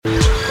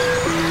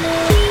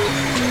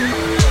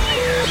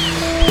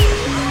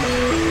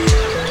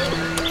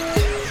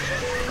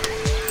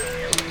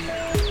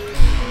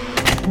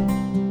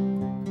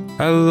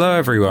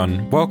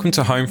everyone, welcome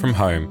to Home from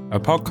Home, a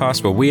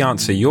podcast where we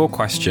answer your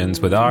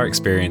questions with our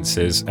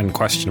experiences and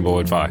questionable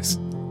advice.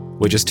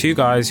 We're just two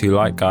guys who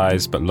like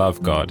guys but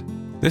love God.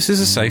 This is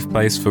a safe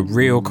place for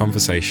real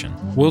conversation.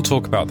 We'll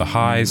talk about the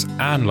highs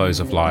and lows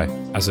of life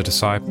as a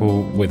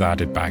disciple with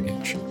added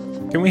baggage.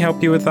 Can we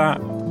help you with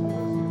that?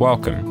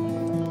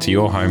 Welcome to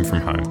your Home from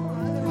Home.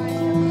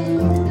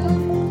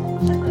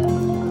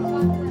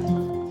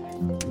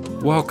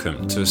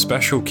 Welcome to a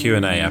special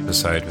Q&A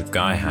episode with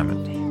Guy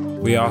Hammond.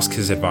 We ask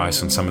his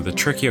advice on some of the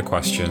trickier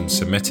questions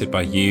submitted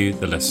by you,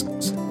 the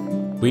listeners.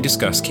 We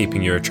discuss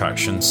keeping your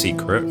attraction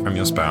secret from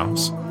your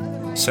spouse,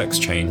 sex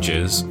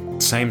changes,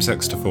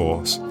 same-sex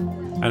divorce,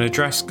 and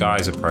address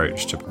Guy's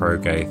approach to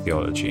pro-gay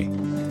theology.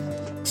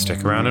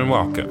 Stick around and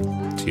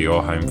welcome to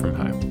your Home from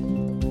Home.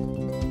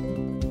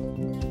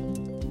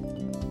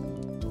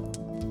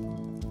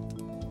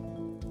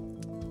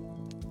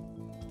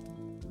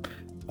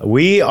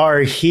 We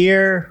are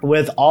here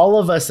with all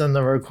of us in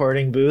the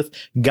recording booth.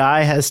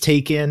 Guy has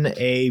taken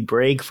a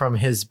break from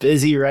his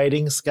busy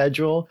writing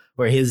schedule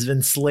where he's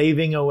been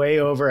slaving away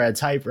over a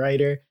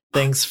typewriter.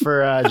 Thanks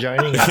for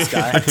joining us,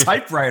 Guy. A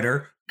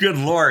typewriter? Good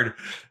Lord.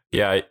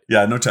 Yeah,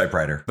 no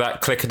typewriter.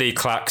 That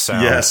clickety-clack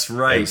sound. Yes,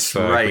 right,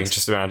 right. We can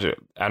just imagine.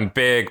 And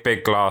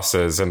big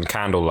glasses and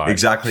candlelight.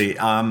 Exactly.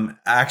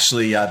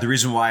 Actually, the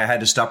reason why I had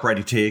to stop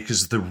writing today is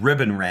because the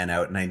ribbon ran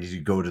out and I needed to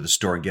go to the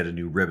store and get a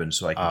new ribbon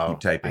so I can keep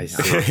typing.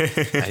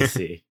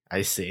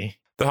 I see.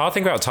 The hard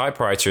thing about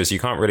typewriter is you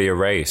can't really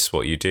erase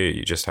what you do.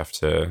 You just have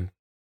to...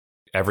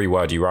 Every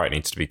word you write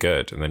needs to be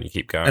good, and then you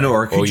keep going. I know,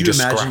 or could you just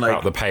imagine, scrap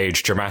out the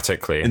page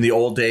dramatically. In the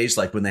old days,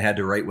 like when they had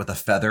to write with a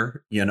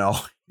feather, you know,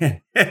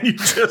 and you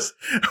just,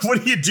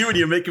 what do you do when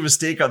you make a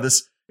mistake on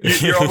this?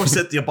 You're almost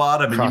at the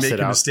bottom and you make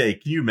a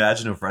mistake. Can you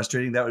imagine how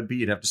frustrating that would be?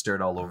 You'd have to start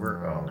all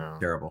over. Oh, no.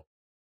 Terrible.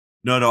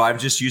 No, I'm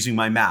just using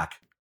my Mac.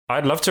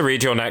 I'd love to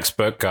read your next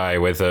book, Guy,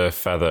 with a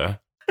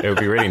feather. It would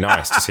be really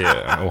nice to see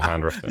it all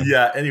handwritten.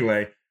 Yeah,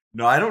 anyway.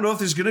 No, I don't know if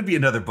there's going to be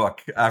another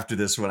book after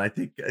this one. I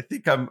think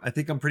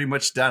I'm pretty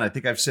much done. I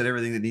think I've said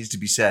everything that needs to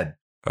be said.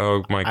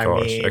 Oh my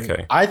gosh.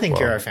 Okay. I think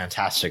you're a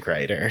fantastic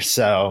writer.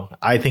 So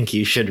I think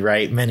you should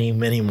write many,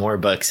 many more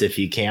books if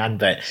you can.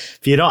 But if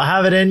you don't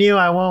have it in you,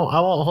 I won't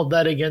hold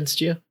that against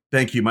you.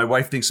 Thank you. My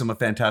wife thinks I'm a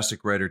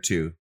fantastic writer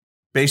too.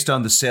 Based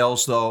on the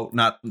sales, though,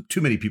 not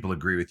too many people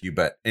agree with you.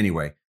 But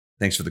anyway,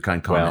 thanks for the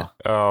kind comment.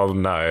 Well, oh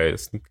no.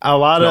 It's a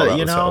lot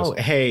of,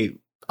 hey,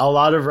 a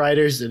lot of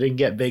writers didn't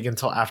get big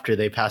until after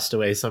they passed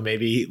away. So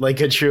maybe like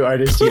a true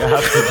artist, you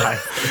have to die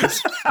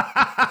first.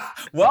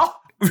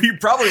 Well, you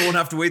probably won't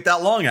have to wait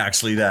that long,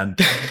 actually, then.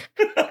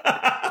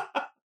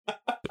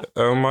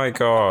 Oh, my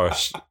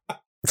gosh.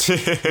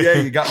 Yeah,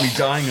 you got me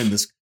dying on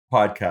this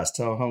podcast.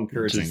 How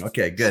encouraging.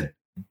 Okay, good.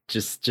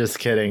 Just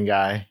kidding,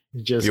 Guy.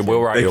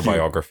 We'll write your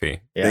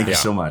biography. Yeah. Thank you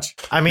so much.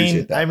 I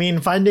mean,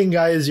 Finding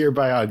Guy is your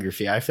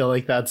biography. I feel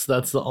like that's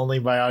the only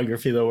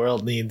biography the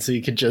world needs. So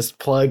you could just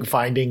plug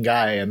Finding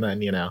Guy and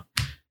then, you know.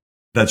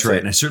 That's right.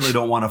 And I certainly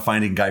don't want a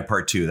Finding Guy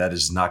part 2. That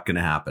is not going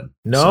to happen.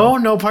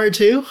 No part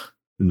 2?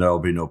 There'll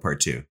be no part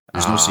 2.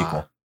 There's no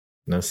sequel.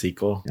 No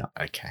sequel?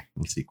 Yeah. Okay.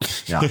 No sequel.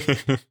 Yeah.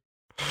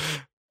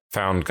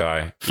 Found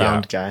Guy.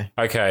 Guy.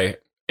 Okay.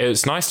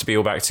 It's nice to be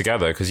all back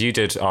together because you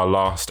did our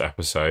last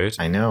episode.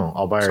 I know,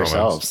 all by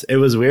ourselves. It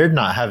was weird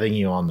not having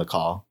you on the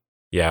call.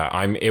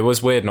 Yeah, it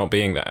was weird not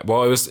being there.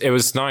 Well, it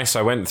was nice.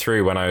 I went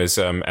through when I was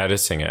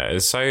editing it.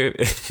 It's so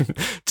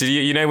did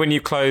you know when you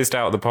closed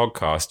out the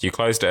podcast, you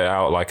closed it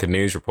out like a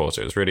news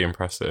reporter. It was really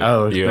impressive.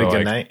 Oh,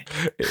 good night.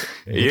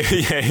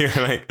 Yeah, you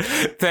were like,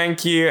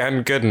 thank you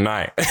and good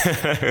night.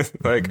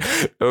 Like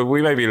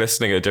we may be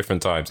listening at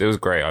different times. It was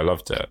great. I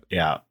loved it.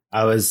 Yeah.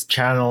 I was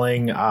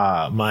channeling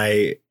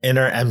my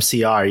inner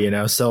MCR, you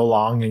know, so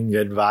long and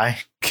goodbye.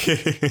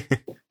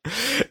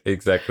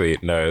 Exactly.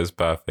 No, it was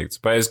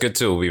perfect. But it's good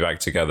to all be back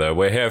together.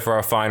 We're here for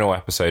our final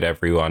episode,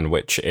 everyone,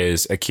 which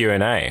is a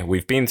Q&A.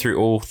 We've been through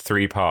all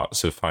 3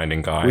 parts of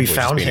Finding Guy. We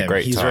found him.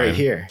 He's time. Right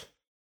here.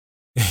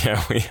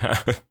 Yeah, we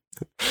have.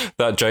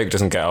 That joke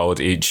doesn't get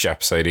old each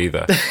episode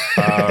either.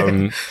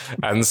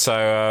 And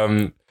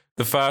so...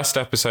 the first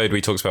episode,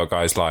 we talked about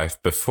Guy's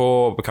life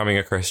before becoming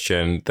a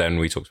Christian. Then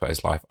we talked about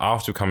his life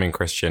after becoming a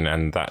Christian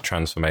and that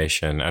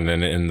transformation. And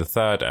then in the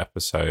third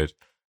episode,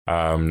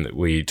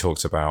 Thomas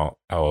talked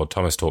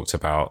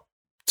about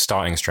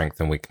starting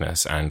Strength and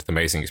Weakness and the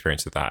amazing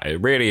experience of that.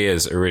 It really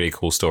is a really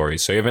cool story.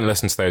 So if you haven't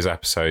listened to those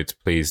episodes,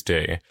 please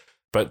do.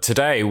 But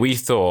today we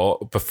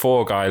thought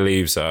before Guy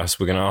leaves us,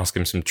 we're going to ask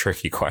him some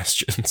tricky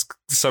questions.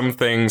 Some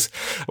things,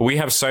 we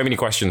have so many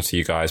questions for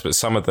you guys, but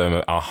some of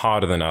them are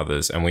harder than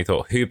others. And we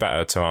thought who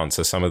better to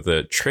answer some of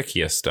the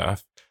trickier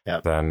stuff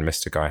than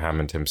Mr. Guy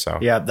Hammond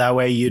himself. Yeah, that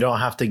way you don't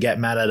have to get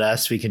mad at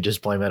us. We can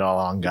just blame it all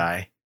on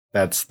Guy.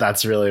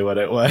 That's really what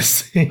it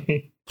was.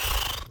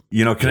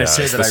 Can I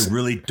say that I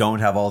really don't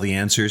have all the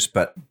answers,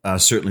 but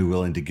certainly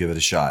willing to give it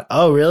a shot.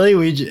 Oh, really?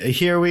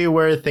 We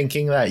were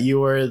thinking that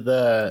you were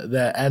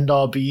the end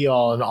all be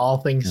all and all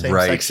things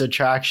same-sex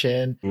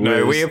attraction.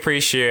 No, we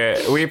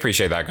appreciate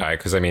that, guy,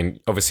 because I mean,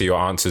 obviously your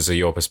answers are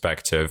your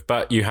perspective,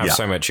 but you have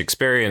so much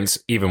experience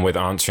even with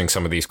answering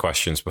some of these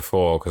questions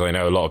before, because I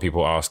know a lot of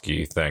people ask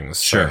you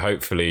things. Sure. So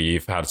hopefully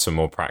you've had some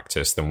more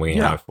practice than we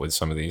have with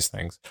some of these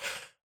things.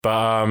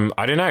 But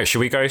I don't know. Should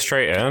we go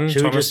straight in?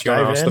 Should Thomas, we just you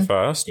want dive to ask in? the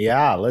first?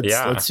 Yeah,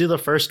 let's do the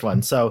first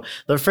one. So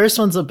the first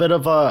one's a bit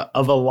of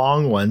a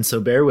long one, so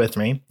bear with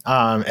me.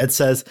 It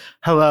says,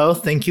 "Hello,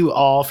 thank you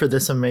all for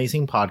this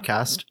amazing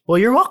podcast." Well,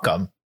 you're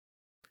welcome.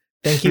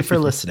 Thank you for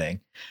listening.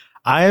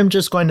 I am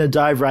just going to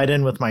dive right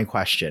in with my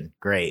question.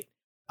 Great.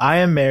 I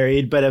am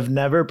married, but have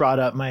never brought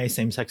up my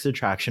same-sex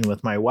attraction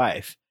with my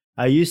wife.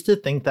 I used to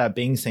think that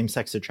being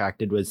same-sex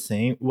attracted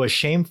was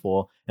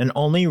shameful, and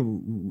only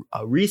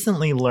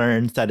recently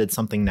learned that it's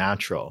something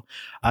natural.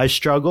 I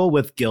struggle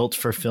with guilt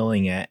for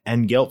feeling it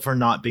and guilt for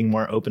not being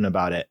more open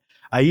about it.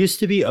 I used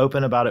to be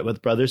open about it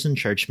with brothers in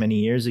church many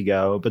years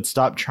ago, but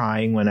stopped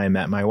trying when I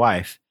met my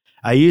wife.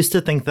 I used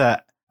to think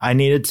that I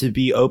needed to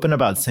be open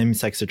about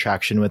same-sex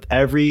attraction with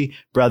every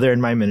brother in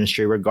my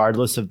ministry,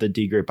 regardless of the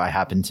D group I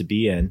happened to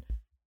be in,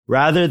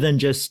 rather than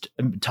just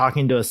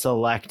talking to a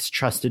select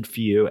trusted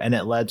few, and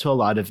it led to a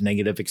lot of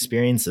negative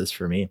experiences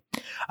for me.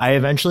 I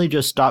eventually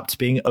just stopped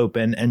being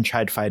open and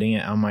tried fighting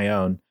it on my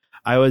own.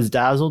 I was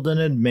dazzled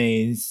and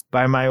amazed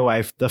by my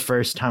wife the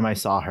first time I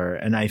saw her,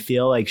 and I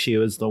feel like she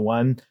was the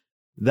one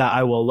that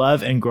I will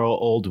love and grow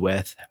old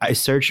with. I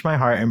searched my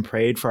heart and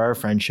prayed for our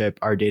friendship,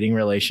 our dating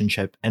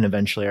relationship, and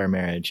eventually our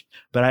marriage.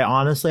 But I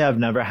honestly have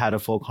never had a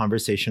full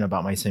conversation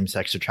about my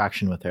same-sex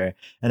attraction with her.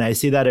 And I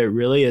see that it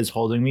really is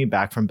holding me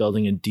back from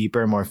building a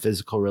deeper, more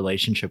physical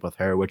relationship with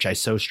her, which I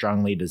so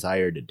strongly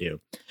desire to do.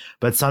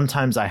 But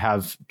sometimes I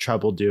have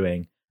trouble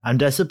doing. I'm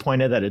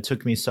disappointed that it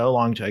took me so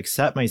long to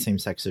accept my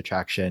same-sex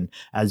attraction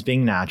as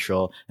being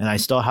natural, and I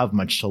still have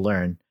much to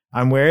learn.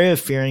 I'm wary of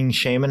fearing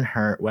shame and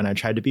hurt when I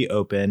try to be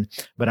open,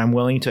 but I'm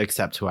willing to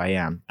accept who I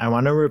am. I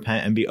want to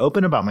repent and be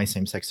open about my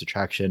same-sex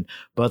attraction,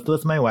 both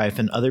with my wife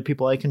and other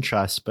people I can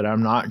trust, but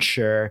I'm not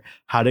sure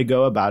how to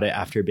go about it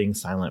after being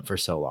silent for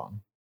so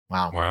long.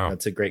 Wow.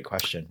 That's a great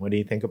question. What do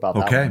you think about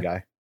that one,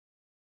 Guy?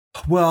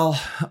 Well,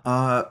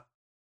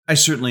 I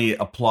certainly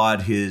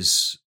applaud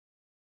his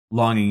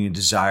longing and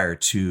desire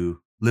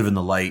to live in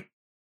the light,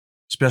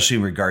 especially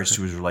in regards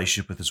to his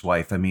relationship with his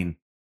wife. I mean,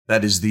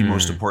 that is the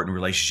most important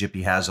relationship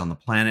he has on the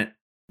planet.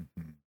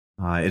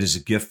 It is a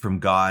gift from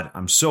God.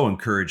 I'm so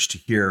encouraged to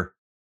hear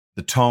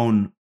the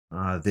tone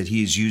that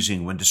he is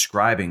using when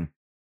describing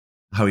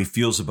how he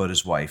feels about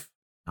his wife.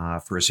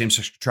 For a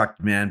same-sex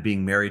attracted man,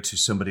 being married to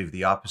somebody of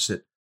the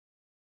opposite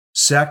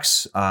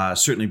sex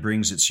certainly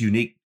brings its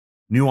unique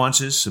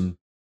nuances, some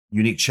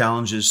unique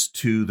challenges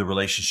to the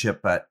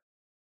relationship. But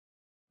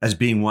as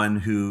being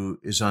one who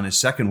is on his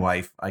second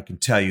wife, I can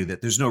tell you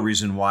that there's no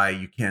reason why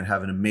you can't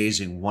have an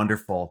amazing,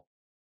 wonderful,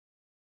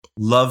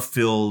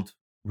 love-filled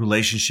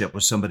relationship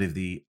with somebody of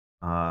the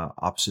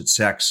opposite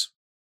sex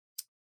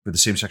for the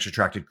same-sex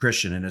attracted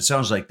Christian. And it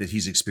sounds like that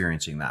he's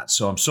experiencing that.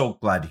 So I'm so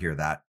glad to hear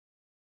that.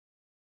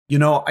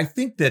 I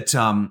think that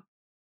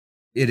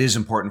it is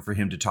important for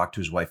him to talk to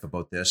his wife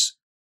about this.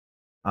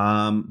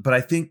 But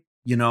I think,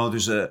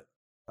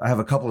 I have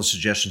a couple of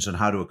suggestions on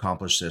how to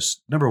accomplish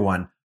this. Number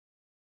one,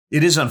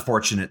 it is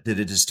unfortunate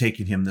that it has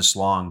taken him this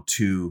long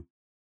to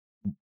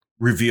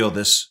reveal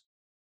this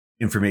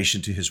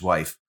information to his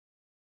wife.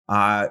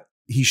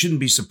 He shouldn't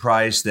be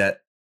surprised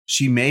that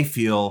she may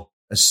feel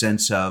a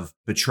sense of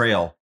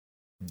betrayal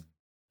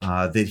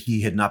that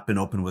he had not been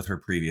open with her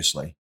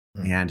previously.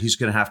 And he's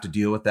going to have to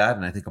deal with that,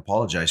 and I think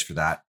apologize for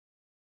that.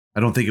 I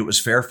don't think it was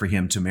fair for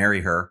him to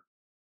marry her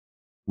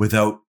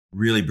without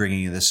really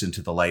bringing this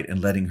into the light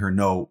and letting her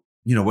know,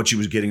 what she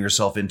was getting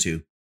herself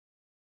into.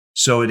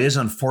 So it is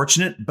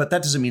unfortunate, but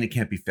that doesn't mean it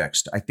can't be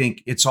fixed. I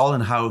think it's all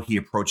in how he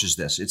approaches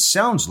this. It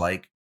sounds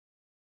like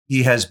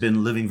he has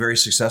been living very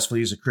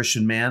successfully as a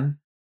Christian man,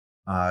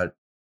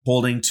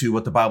 holding to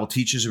what the Bible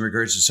teaches in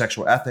regards to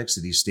sexual ethics,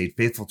 that he's stayed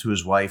faithful to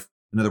his wife.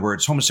 In other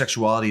words,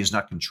 homosexuality is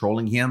not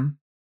controlling him.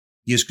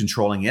 He is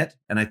controlling it.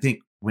 And I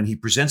think when he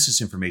presents this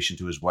information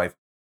to his wife,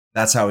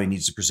 that's how he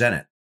needs to present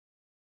it.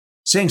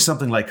 Saying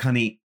something like,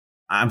 honey,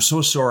 I'm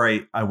so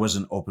sorry I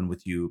wasn't open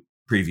with you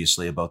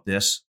previously about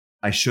this.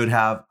 I should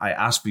have. I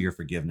ask for your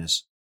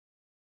forgiveness.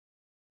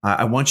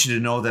 I want you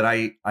to know that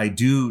I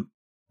do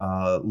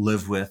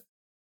live with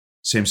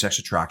same-sex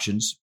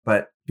attractions,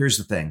 but here's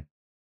the thing.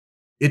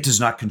 It does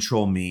not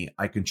control me.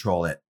 I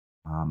control it.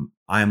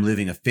 I am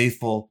living a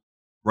faithful,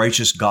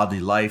 righteous, godly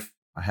life.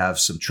 I have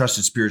some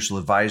trusted spiritual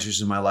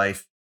advisors in my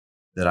life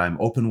that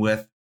I'm open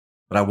with,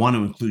 but I want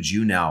to include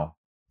you now.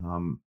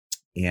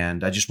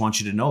 And I just want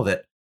you to know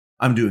that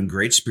I'm doing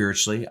great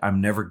spiritually.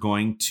 I'm never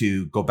going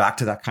to go back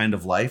to that kind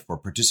of life or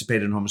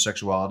participate in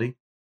homosexuality.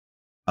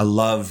 I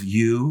love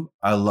you.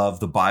 I love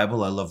the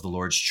Bible. I love the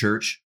Lord's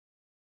church.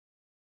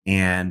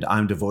 And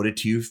I'm devoted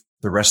to you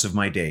the rest of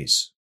my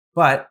days.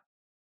 But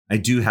I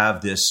do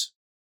have this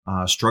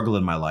struggle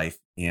in my life.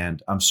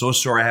 And I'm so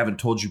sorry I haven't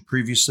told you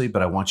previously,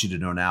 but I want you to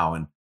know now.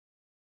 And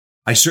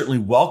I certainly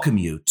welcome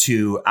you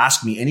to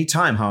ask me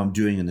anytime how I'm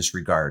doing in this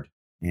regard.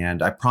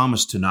 And I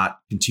promise to not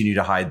continue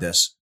to hide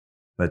this,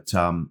 but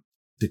to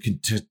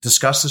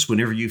discuss this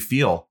whenever you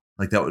feel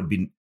like that would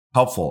be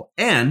helpful.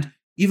 And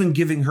even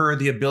giving her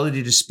the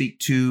ability to speak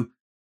to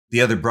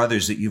the other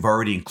brothers that you've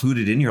already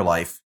included in your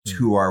life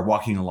who are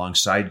walking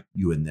alongside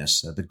you in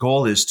this. The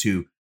goal is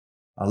to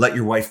let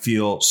your wife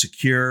feel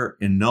secure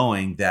in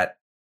knowing that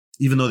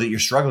even though that you're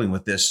struggling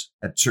with this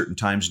at certain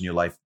times in your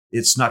life,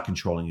 it's not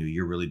controlling you.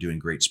 You're really doing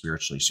great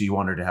spiritually. So you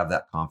want her to have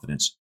that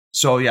confidence.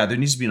 So yeah, there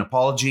needs to be an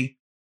apology.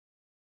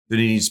 There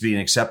needs to be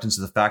an acceptance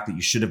of the fact that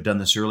you should have done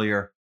this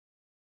earlier.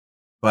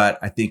 But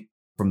I think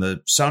from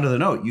the sound of the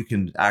note, you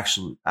can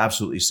actually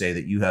absolutely say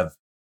that you have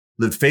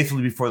lived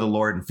faithfully before the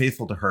Lord and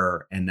faithful to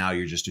her. And now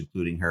you're just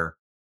including her.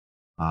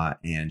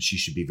 And she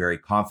should be very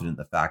confident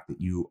in the fact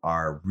that you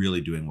are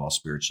really doing well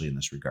spiritually in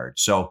this regard.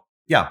 So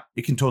yeah,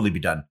 it can totally be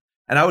done.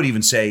 And I would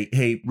even say,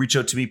 hey, reach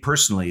out to me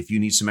personally if you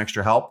need some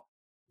extra help.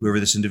 Whoever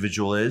this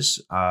individual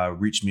is,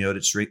 reach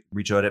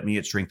out at me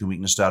at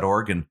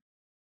strengthandweakness.org, and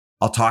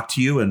I'll talk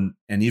to you. And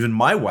even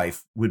my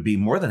wife would be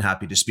more than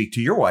happy to speak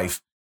to your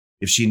wife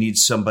if she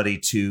needs somebody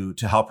to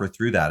help her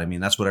through that. I mean,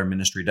 that's what our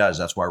ministry does.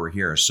 That's why we're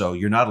here. So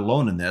you're not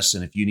alone in this.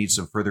 And if you need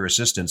some further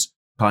assistance,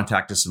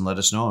 contact us and let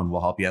us know, and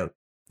we'll help you out.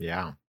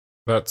 Yeah.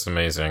 That's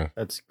amazing.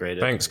 That's great.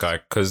 Thanks, Guy.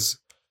 Because,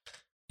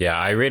 yeah,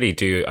 I really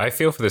do. I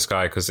feel for this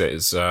guy because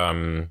it's,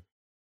 I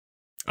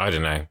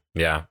don't know.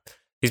 Yeah.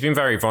 He's been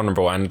very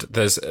vulnerable, and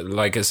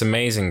it's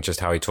amazing just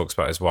how he talks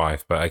about his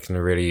wife, but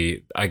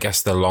I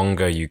guess the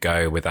longer you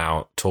go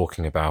without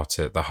talking about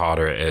it, the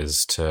harder it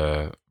is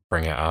to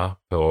bring it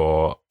up,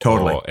 or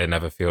it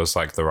never feels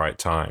like the right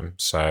time.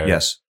 So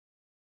yes.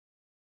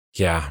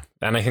 Yeah.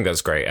 And I think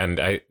that's great.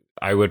 And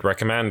I would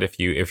recommend if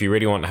you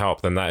really want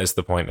help, then that is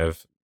the point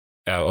of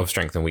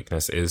Strength and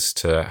Weakness, is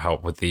to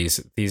help with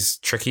these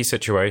tricky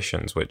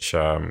situations, which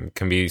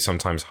can be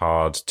sometimes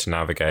hard to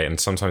navigate and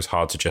sometimes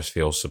hard to just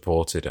feel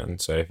supported in.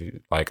 So if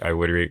you I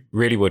would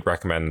really would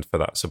recommend for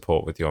that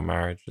support with your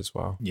marriage as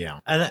well.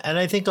 Yeah. And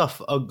I think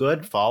a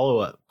good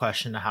follow-up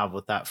question to have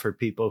with that for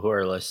people who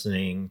are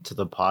listening to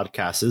the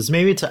podcast is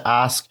maybe to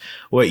ask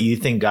what you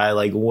think, Guy,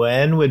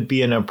 when would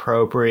be an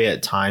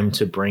appropriate time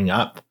to bring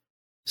up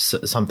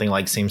something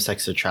like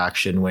same-sex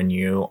attraction when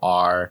you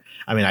are,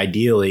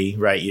 ideally,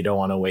 right, you don't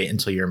want to wait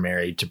until you're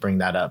married to bring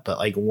that up, but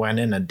when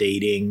in a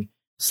dating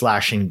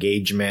 /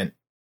 engagement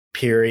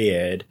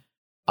period,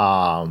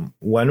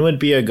 when would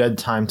be a good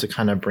time to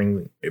kind of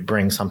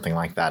bring something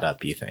like that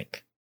up, you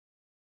think?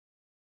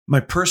 My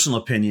personal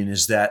opinion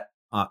is that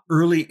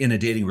early in a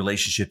dating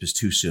relationship is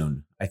too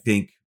soon. I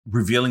think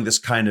revealing this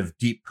kind of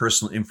deep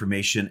personal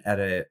information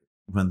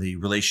when the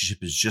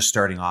relationship is just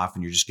starting off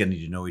and you're just getting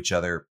to know each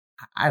other,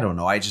 I don't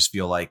know. I just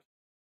feel like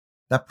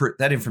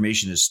that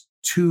information is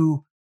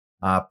too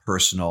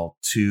personal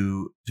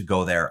to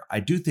go there. I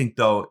do think,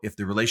 though, if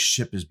the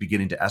relationship is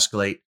beginning to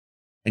escalate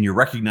and you're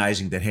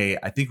recognizing that, hey,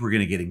 I think we're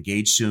going to get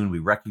engaged soon, we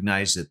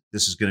recognize that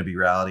this is going to be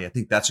reality, I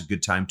think that's a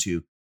good time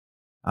to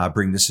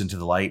bring this into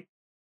the light.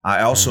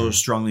 I also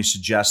strongly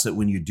suggest that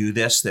when you do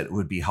this, that it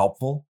would be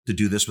helpful to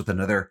do this with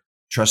another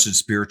trusted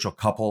spiritual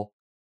couple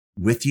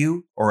with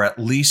you, or at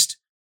least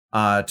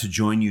to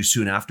join you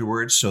soon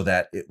afterwards, so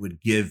that it would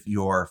give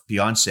your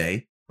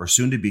fiance or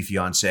soon to be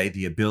fiance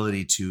the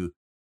ability to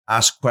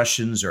ask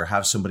questions or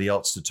have somebody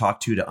else to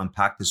talk to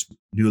unpack this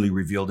newly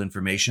revealed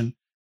information.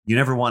 You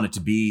never want it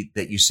to be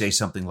that you say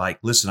something like,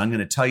 listen, I'm going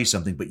to tell you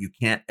something, but you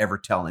can't ever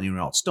tell anyone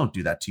else. Don't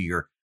do that to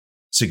your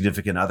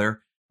significant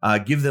other.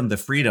 Give them the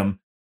freedom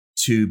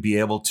to be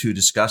able to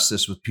discuss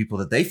this with people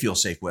that they feel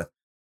safe with.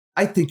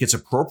 I think it's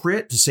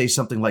appropriate to say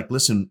something like,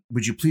 listen,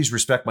 would you please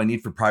respect my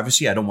need for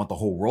privacy? I don't want the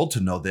whole world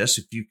to know this.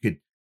 If you could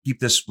keep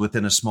this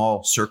within a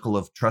small circle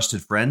of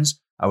trusted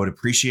friends, I would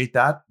appreciate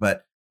that.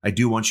 But I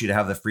do want you to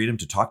have the freedom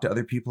to talk to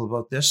other people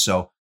about this.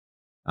 So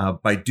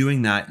by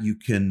doing that, you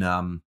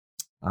can,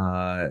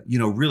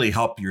 really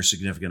help your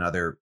significant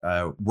other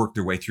work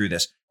their way through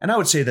this. And I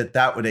would say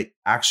that would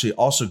actually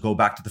also go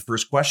back to the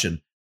first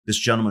question. This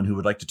gentleman who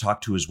would like to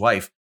talk to his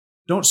wife,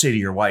 don't say to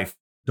your wife,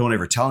 don't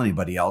ever tell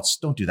anybody else.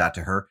 Don't do that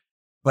to her.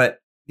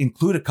 But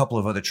include a couple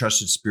of other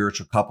trusted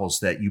spiritual couples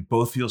that you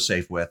both feel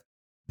safe with,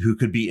 who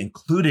could be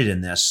included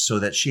in this, so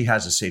that she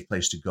has a safe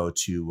place to go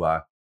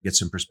to get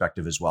some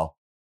perspective as well.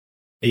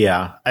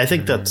 Yeah, I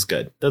think that's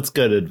good. That's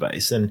good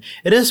advice. And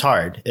it is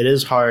hard. It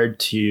is hard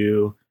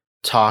to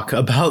talk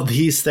about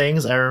these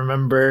things. I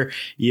remember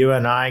you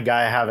and I,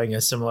 Guy, having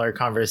a similar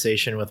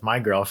conversation with my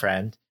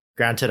girlfriend.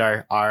 Granted,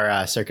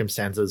 our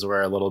circumstances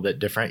were a little bit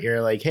different.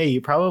 You're like, hey,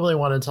 you probably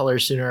want to tell her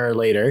sooner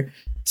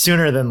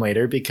than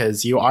later,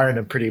 because you are in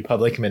a pretty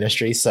public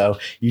ministry. So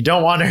you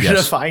don't want her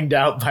to find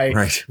out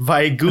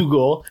by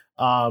Google.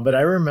 But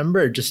I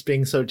remember just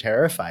being so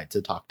terrified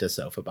to talk to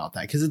Soph about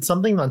that, because it's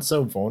something that's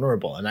so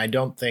vulnerable. And I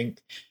don't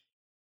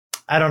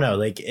know,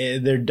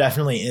 there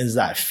definitely is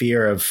that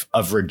fear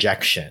of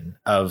rejection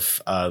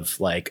of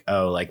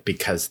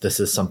because this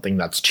is something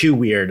that's too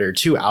weird or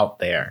too out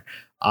there.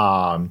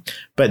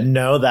 But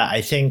know that,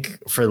 I think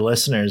for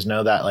listeners,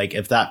 know that like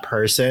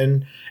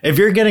if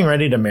you're getting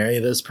ready to marry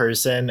this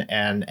person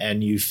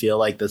and you feel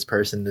like this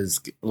person is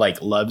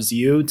like loves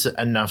you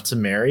enough to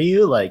marry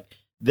you, like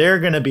they're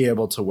going to be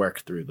able to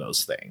work through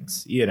those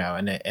things,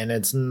 and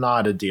it's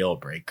not a deal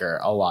breaker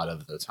a lot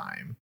of the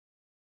time.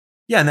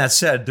 Yeah. And that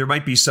said, there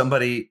might be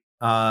somebody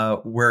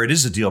where it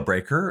is a deal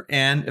breaker.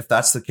 And if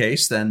that's the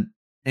case, then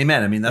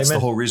amen. I mean, that's the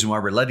whole reason why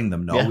we're letting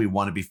them know. Yeah. We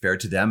want to be fair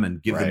to them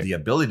and give them the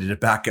ability to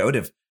back out.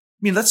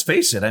 Let's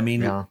face it. I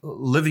mean,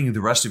 living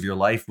the rest of your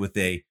life with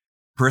a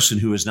person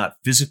who is not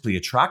physically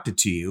attracted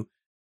to you,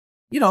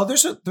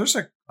 there's a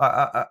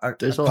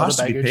cost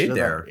to be paid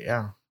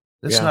there.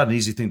 It's not an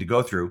easy thing to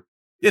go through.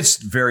 It's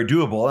very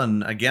doable.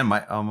 And again,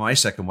 my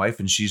second wife,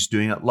 and she's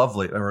doing it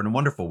lovely or in a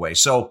wonderful way.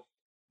 So,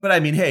 but I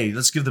mean, hey,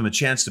 let's give them a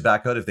chance to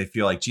back out if they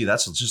feel like, gee,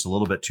 that's just a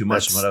little bit too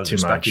much than what I was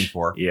expecting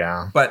for.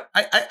 Yeah. But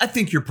I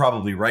think you're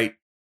probably right,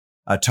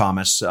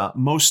 Thomas. If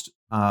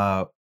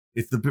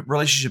the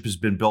relationship has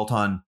been built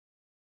on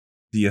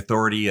the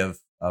authority of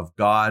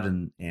God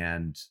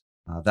and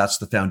that's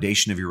the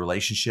foundation of your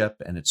relationship,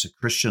 and it's a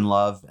Christian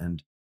love,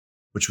 and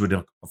which would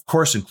of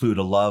course include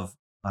a love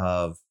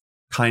of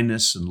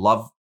kindness and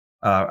love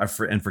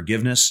and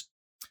forgiveness,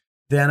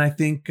 then I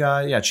think,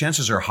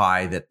 chances are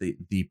high that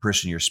the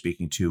person you're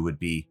speaking to would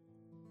be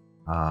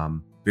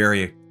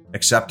very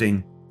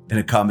accepting and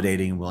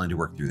accommodating and willing to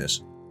work through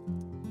this.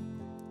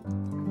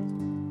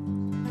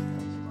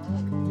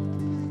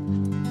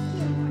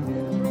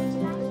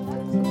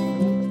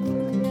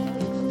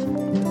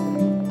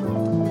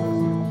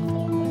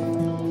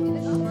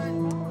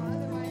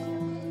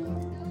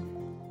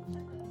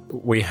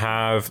 We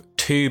have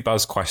 2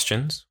 buzz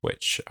questions,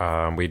 which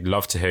we'd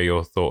love to hear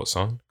your thoughts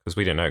on, because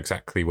we don't know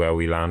exactly where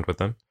we land with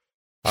them.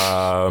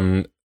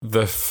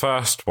 The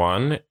first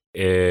one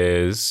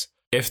is,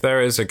 if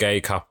there is a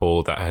gay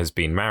couple that has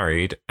been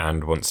married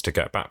and wants to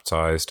get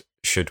baptized,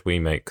 should we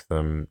make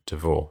them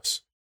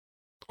divorce?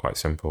 Quite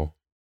simple.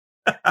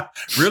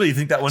 Really? You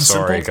think that one's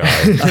Sorry,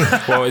 simple?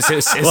 Guy. Well, it's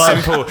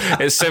simple.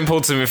 It's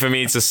simple for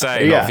me to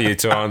say, not for you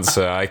to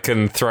answer. I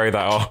can throw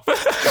that off.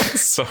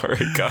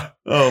 Sorry, Guy.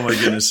 Oh my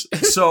goodness.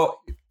 So,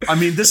 I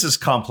mean, this is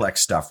complex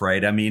stuff,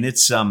 right? I mean,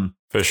 it's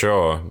for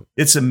sure.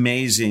 It's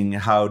amazing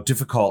how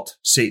difficult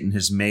Satan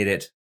has made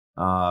it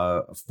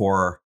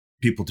for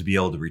people to be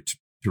able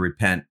to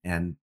repent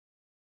and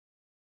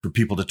for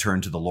people to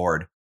turn to the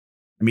Lord.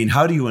 I mean,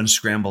 how do you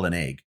unscramble an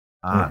egg?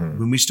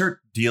 When we start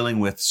dealing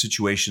with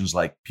situations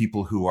like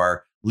people who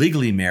are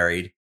legally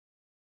married,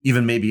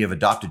 even maybe have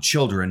adopted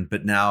children,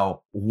 but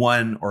now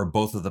one or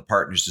both of the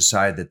partners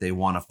decide that they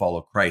want to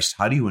follow Christ,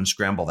 how do you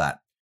unscramble that?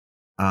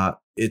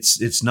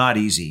 It's not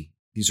easy.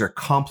 These are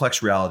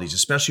complex realities,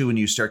 especially when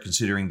you start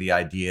considering the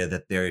idea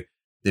that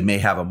they may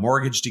have a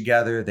mortgage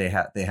together, they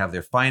have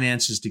their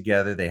finances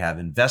together, they have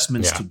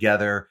investments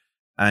together.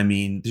 I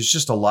mean, there's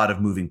just a lot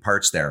of moving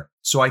parts there.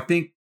 So I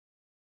think,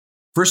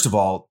 first of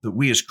all, that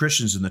we as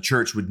Christians in the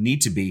church would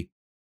need to be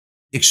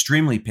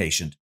extremely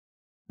patient,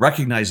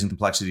 recognizing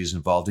complexities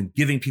involved and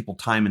giving people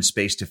time and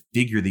space to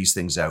figure these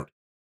things out.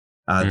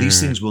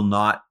 These things will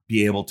not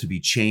be able to be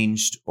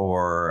changed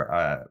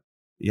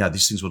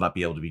these things will not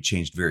be able to be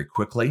changed very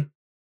quickly.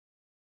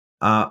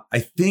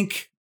 I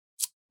think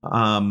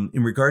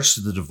in regards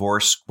to the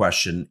divorce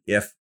question,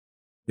 if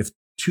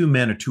 2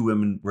 men or 2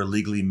 women were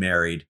legally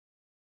married,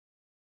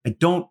 I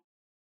don't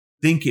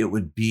think it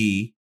would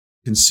be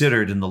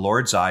considered in the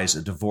Lord's eyes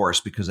a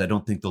divorce, because I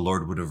don't think the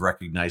Lord would have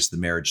recognized the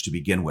marriage to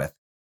begin with.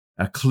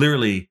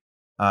 Clearly,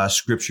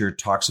 Scripture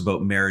talks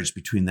about marriage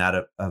between that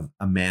of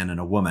a man and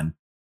a woman.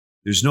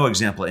 There's no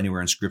example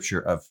anywhere in Scripture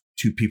of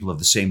 2 people of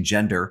the same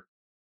gender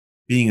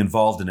being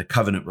involved in a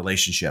covenant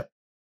relationship.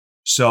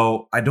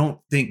 So I don't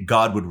think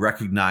God would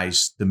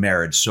recognize the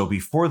marriage. So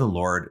before the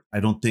Lord, I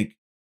don't think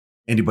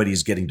anybody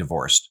is getting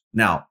divorced.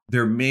 Now,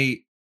 there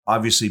may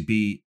obviously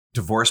be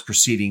divorce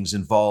proceedings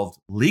involved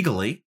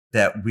legally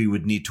that we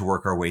would need to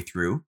work our way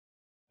through.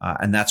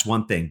 And that's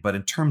one thing. But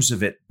in terms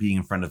of it being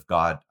in front of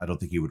God, I don't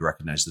think he would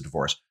recognize the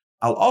divorce.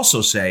 I'll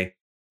also say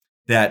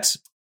that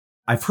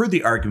I've heard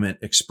the argument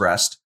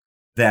expressed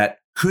that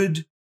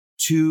could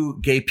 2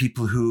 gay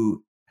people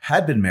who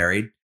had been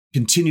married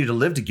continue to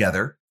live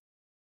together,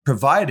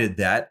 provided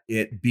that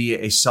it be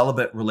a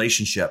celibate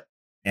relationship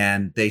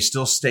and they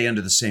still stay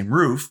under the same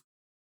roof.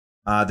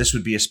 This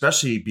would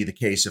especially be the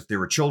case if there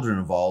were children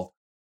involved.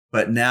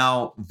 But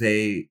now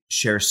they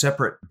share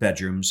separate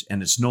bedrooms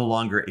and it's no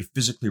longer a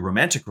physically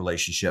romantic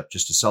relationship,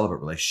 just a celibate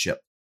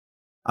relationship.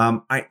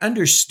 I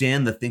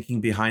understand the thinking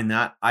behind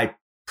that. I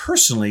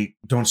personally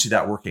don't see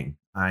that working.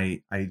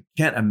 I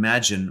can't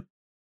imagine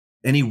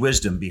any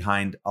wisdom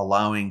behind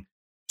allowing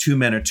 2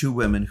 men or 2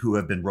 women who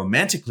have been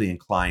romantically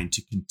inclined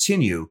to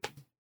continue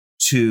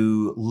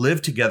to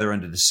live together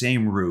under the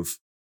same roof,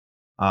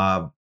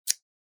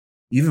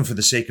 even for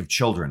the sake of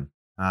children.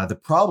 The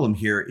problem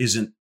here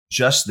isn't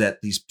just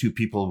that these 2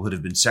 people would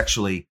have been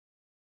sexually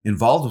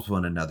involved with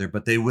one another,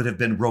 but they would have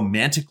been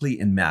romantically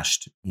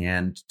enmeshed.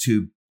 And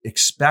to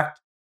expect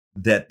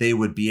that they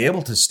would be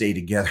able to stay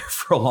together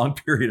for a long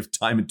period of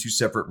time in two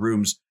separate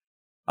rooms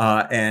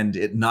and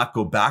it not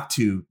go back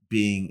to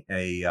being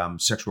a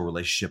sexual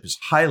relationship is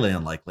highly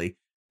unlikely.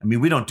 I mean,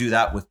 we don't do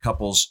that with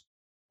couples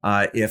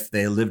if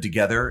they live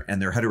together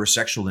and they're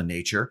heterosexual in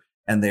nature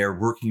and they are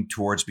working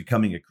towards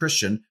becoming a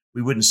Christian.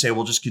 We wouldn't say,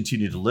 well, just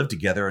continue to live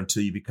together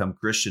until you become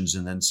Christians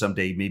and then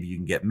someday maybe you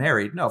can get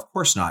married. No, of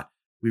course not.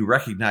 We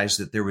recognize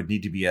that there would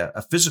need to be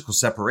a physical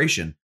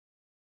separation.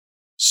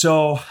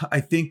 So I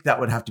think that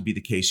would have to be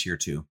the case here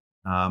too.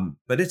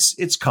 But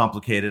it's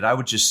complicated. I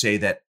would just say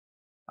that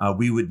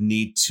we would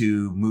need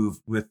to move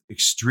with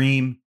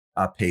extreme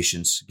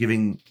patience,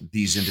 giving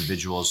these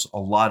individuals a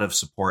lot of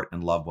support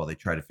and love while they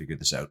try to figure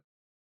this out.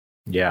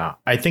 Yeah,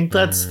 I think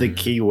that's the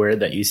key word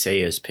that you say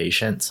is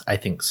patience. I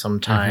think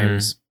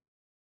sometimes,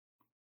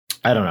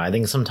 I don't know, I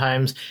think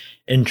sometimes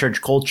in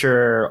church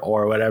culture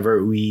or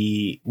whatever,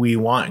 we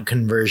want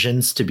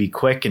conversions to be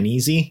quick and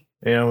easy.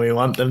 You know, we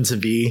want them to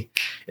be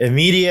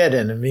immediate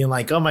and being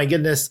like, oh my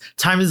goodness,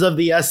 time is of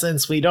the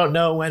essence. We don't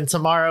know when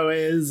tomorrow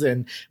is,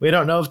 and we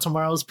don't know if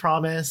tomorrow's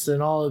promised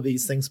and all of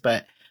these things.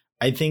 But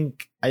I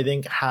think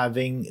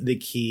having the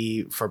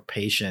key for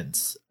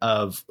patience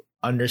of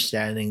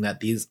understanding that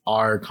these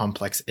are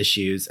complex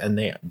issues and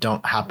they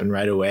don't happen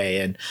right away.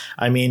 And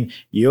I mean,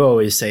 you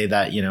always say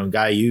that, you know,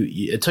 Guy,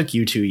 it took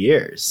you 2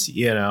 years,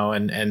 you know,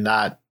 and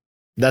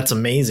that's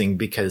amazing,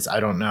 because I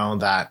don't know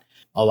that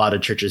a lot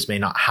of churches may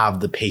not have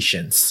the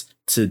patience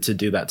to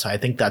do that. So I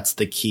think that's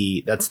the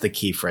key. That's the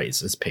key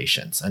phrase, is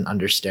patience and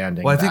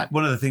understanding. Well, I think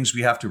one of the things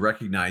we have to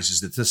recognize is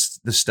that this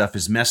stuff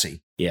is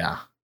messy. Yeah.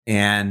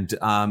 And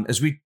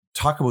as we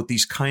talk about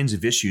these kinds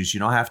of issues,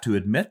 you know, I have to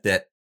admit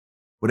that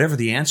whatever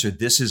the answer,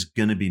 this is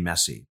going to be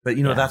messy. But,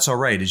 you know, that's all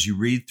right. As you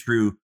read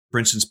through, for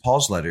instance,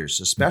 Paul's letters,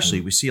 especially,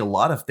 we see a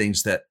lot of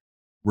things that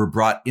were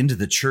brought into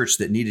the church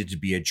that needed to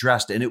be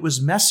addressed. And it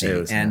was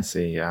messy.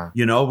 Messy, yeah.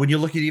 You know, when you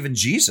look at even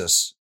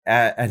Jesus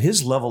at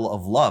his level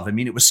of love, I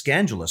mean, it was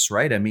scandalous,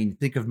 right? I mean,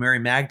 think of Mary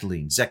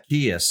Magdalene,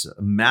 Zacchaeus,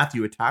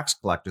 Matthew, a tax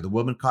collector, the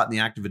woman caught in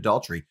the act of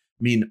adultery.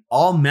 I mean,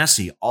 all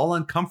messy, all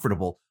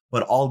uncomfortable,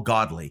 but all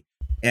godly.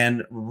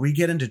 And we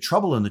get into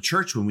trouble in the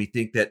church when we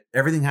think that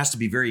everything has to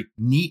be very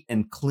neat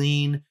and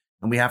clean,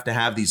 and we have to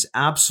have these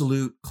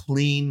absolute,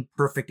 clean,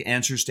 perfect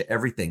answers to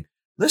everything.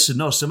 Listen,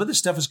 no, some of this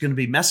stuff is going to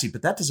be messy,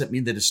 but that doesn't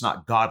mean that it's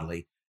not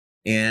godly.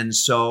 And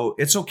so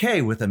it's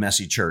okay with a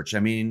messy church. I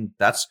mean,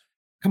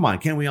 come on,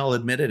 can't we all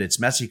admit it? It's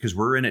messy because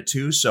we're in it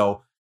too.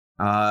 So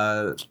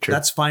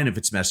that's fine if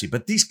it's messy.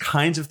 But these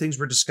kinds of things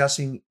we're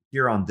discussing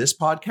here on this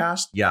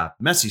podcast, yeah,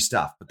 messy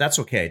stuff, but that's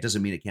okay. It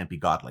doesn't mean it can't be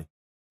godly.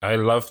 I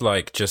love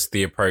like just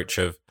the approach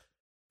of,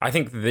 I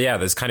think,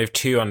 there's kind of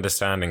two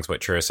understandings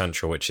which are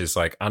essential, which is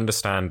like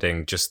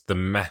understanding just the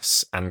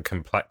mess and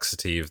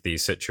complexity of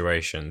these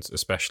situations,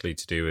 especially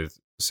to do with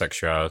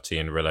sexuality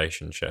and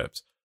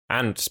relationships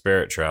and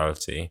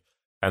spirituality.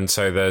 And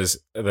so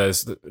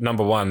there's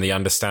number one, the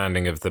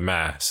understanding of the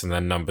mess, and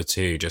then number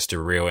two, just a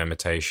real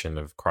imitation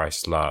of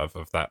Christ's love,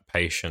 of that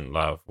patient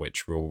love,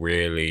 which will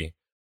really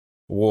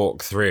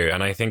walk through.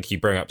 And I think you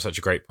bring up such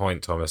a great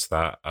point, Thomas,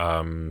 that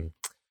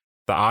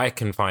that I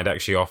can find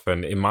actually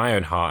often in my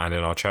own heart and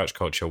in our church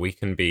culture, we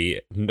can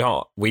be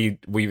we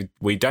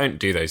don't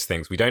do those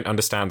things. We don't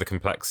understand the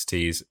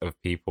complexities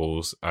of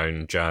people's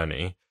own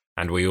journey.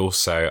 And we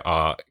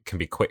also can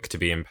be quick to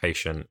be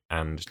impatient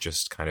and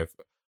just kind of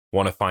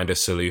want to find a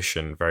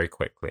solution very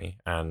quickly.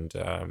 And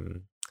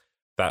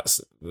that's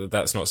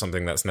not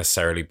something that's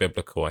necessarily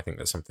biblical. I think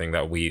that's something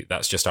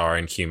that's just our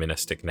own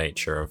humanistic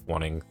nature of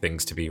wanting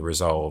things to be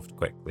resolved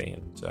quickly.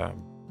 And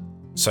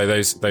so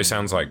those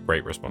sounds like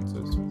great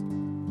responses.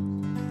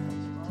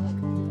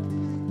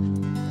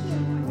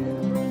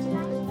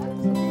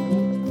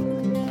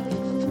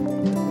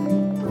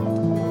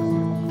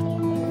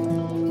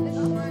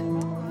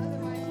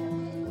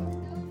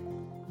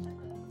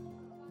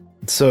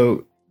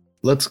 So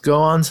let's go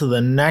on to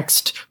the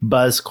next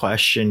buzz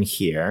question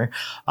here.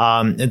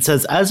 It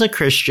says, as a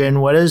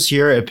Christian, what is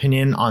your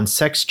opinion on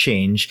sex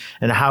change,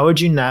 and how would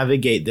you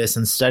navigate this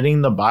in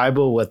studying the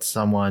Bible with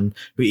someone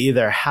who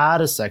either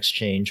had a sex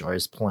change or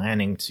is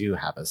planning to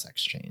have a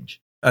sex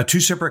change? Two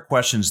separate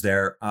questions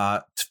there.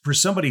 For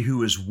somebody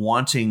who is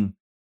wanting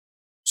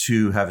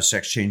to have a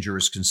sex change or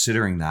is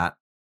considering that,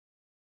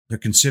 they're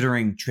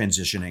considering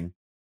transitioning.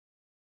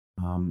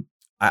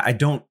 I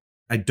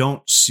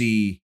don't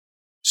see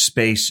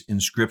space in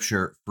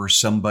Scripture for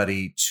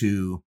somebody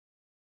to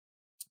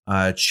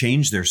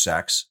change their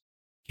sex.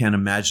 Can't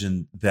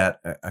imagine that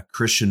a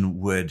Christian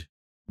would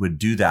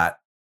do that.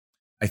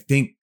 I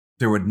think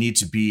there would need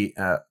to be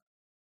an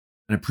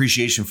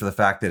appreciation for the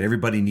fact that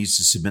everybody needs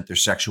to submit their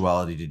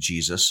sexuality to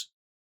Jesus,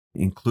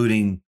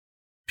 including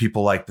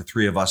people like the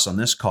three of us on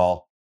this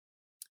call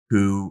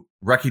who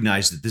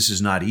recognize that this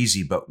is not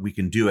easy, but we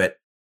can do it.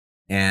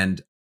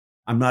 And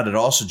I'm not at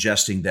all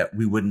suggesting that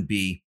we wouldn't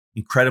be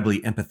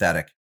incredibly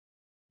empathetic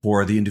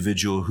for the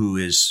individual who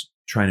is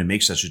trying to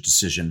make such a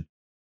decision.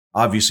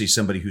 Obviously,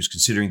 somebody who's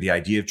considering the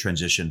idea of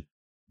transition,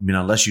 I mean,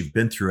 unless you've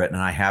been through it,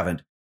 and I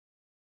haven't,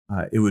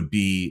 it would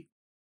be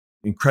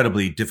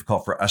incredibly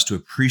difficult for us to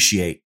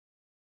appreciate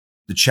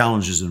the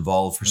challenges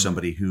involved for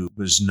somebody who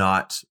was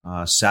not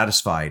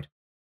satisfied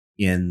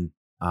in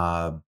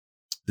the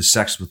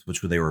sex with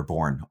which they were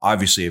born.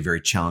 Obviously, a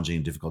very challenging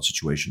and difficult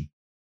situation.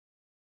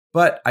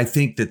 But I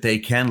think that they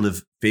can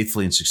live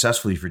faithfully and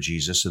successfully for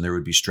Jesus, and there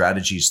would be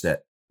strategies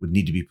that would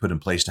need to be put in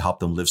place to help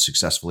them live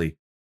successfully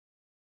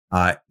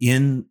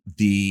in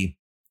the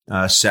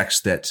sex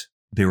that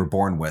they were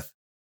born with.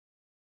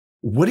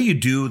 What do you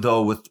do,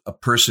 though, with a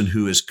person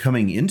who is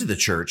coming into the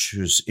church,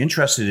 who's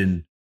interested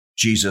in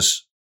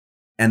Jesus,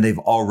 and they've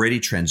already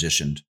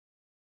transitioned?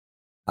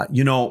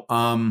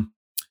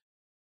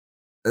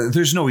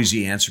 There's no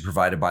easy answer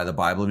provided by the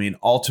Bible. I mean,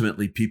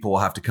 ultimately, people will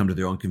have to come to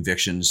their own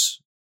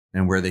convictions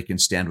and where they can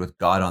stand with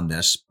God on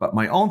this. But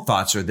my own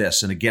thoughts are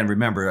this. And again,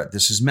 remember,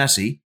 this is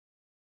messy.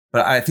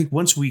 But I think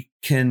once we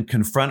can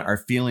confront our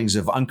feelings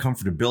of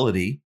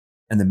uncomfortability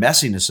and the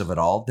messiness of it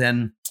all,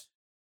 then,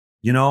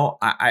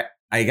 I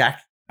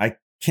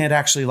can't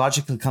actually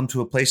logically come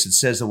to a place that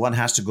says that one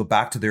has to go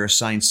back to their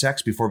assigned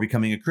sex before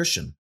becoming a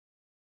Christian.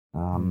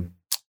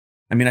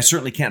 I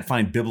certainly can't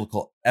find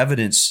biblical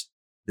evidence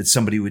that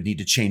somebody would need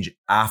to change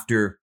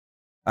after,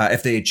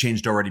 if they had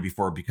changed already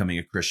before becoming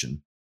a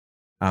Christian.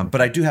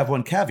 But I do have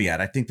one caveat.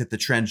 I think that the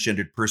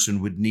transgendered person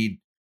would need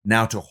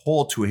now to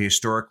hold to a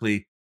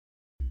historically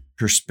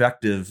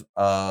perspective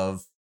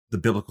of the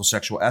biblical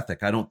sexual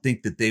ethic. I don't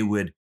think that they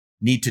would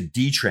need to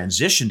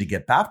detransition to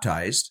get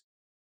baptized.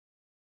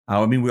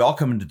 We all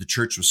come into the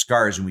church with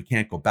scars and we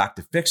can't go back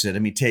to fix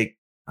it. Take,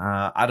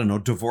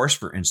 divorce,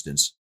 for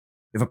instance.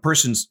 If a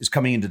person is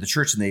coming into the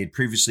church and they had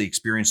previously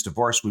experienced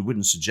divorce, we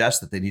wouldn't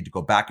suggest that they need to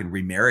go back and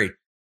remarry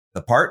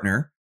the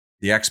partner,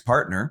 the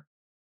ex-partner.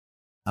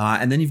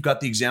 And then you've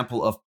got the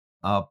example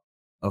of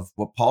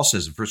what Paul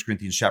says in 1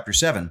 Corinthians chapter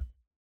 7,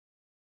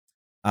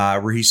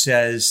 where he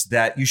says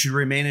that you should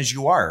remain as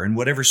you are in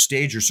whatever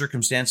stage or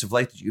circumstance of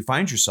life that you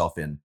find yourself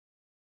in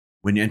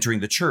when you're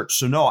entering the church.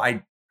 So no,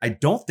 I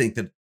don't think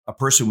that a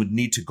person would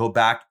need to go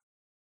back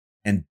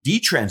and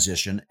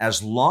detransition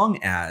as long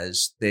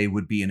as they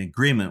would be in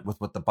agreement with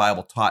what the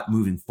Bible taught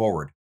moving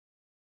forward.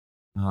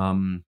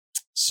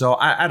 So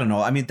I don't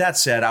know. That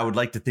said, I would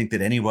like to think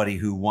that anybody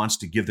who wants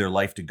to give their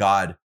life to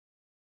God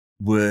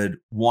would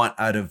want,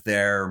 out of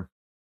their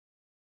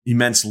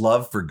immense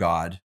love for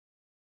God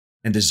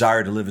and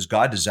desire to live as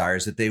God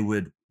desires, that they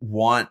would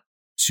want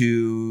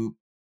to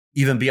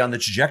even be on the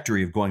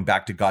trajectory of going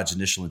back to God's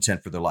initial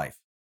intent for their life.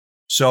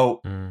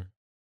 So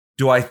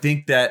do I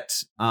think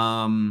that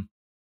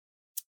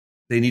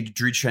they need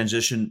to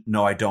transition?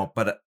 No, I don't.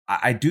 But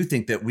I do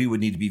think that we would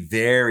need to be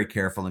very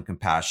careful and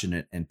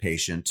compassionate and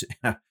patient.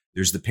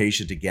 There's the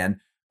patient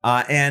again.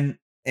 And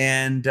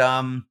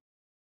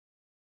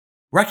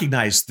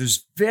recognize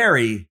there's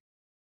very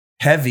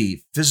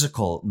heavy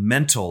physical,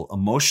 mental,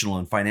 emotional,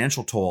 and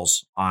financial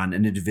tolls on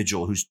an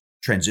individual who's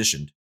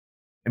transitioned.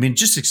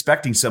 Just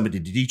expecting somebody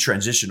to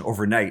detransition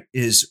overnight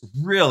is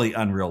really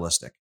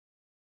unrealistic.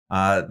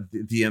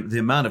 The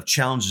amount of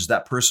challenges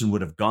that person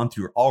would have gone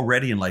through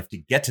already in life to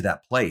get to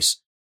that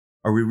place.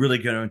 Are we really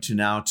going to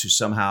now to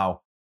somehow,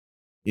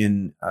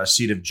 in a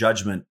seat of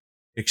judgment,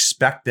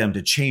 expect them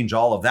to change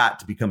all of that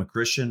to become a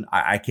Christian?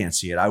 I can't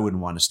see it. I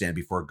wouldn't want to stand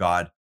before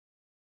God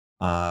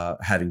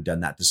having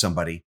done that to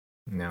somebody.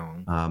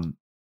 No.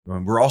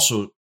 We're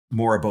also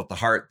more about the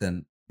heart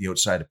than the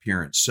outside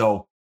appearance.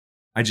 So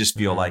I just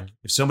feel like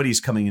if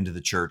somebody's coming into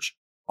the church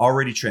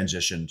already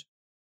transitioned,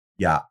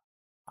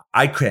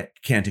 I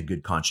can't in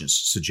good conscience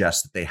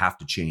suggest that they have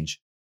to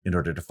change in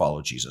order to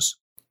follow Jesus.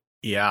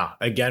 Yeah.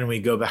 Again, we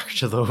go back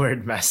to the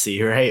word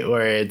messy, right?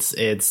 Where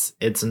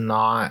it's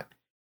not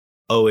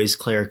always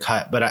clear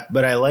cut,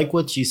 but I like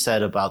what you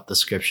said about the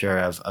scripture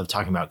of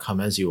talking about come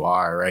as you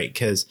are, right?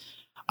 Because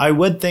I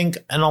would think,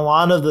 and a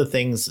lot of the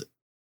things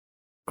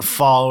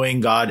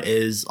following God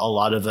is a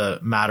lot of a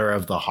matter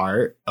of the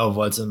heart, of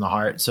what's in the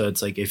heart. So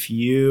it's like, if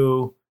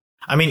you,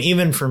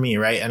 even for me,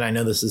 right? And I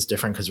know this is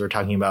different because we're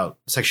talking about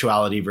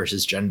sexuality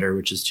versus gender,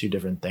 which is two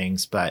different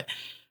things. But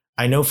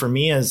I know for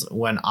me, as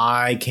when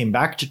I came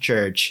back to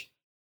church,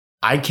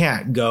 I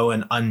can't go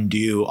and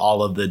undo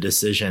all of the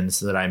decisions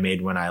that I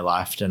made when I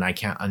left, and I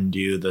can't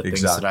undo the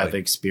things that I've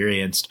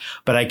experienced,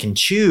 but I can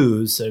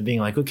choose being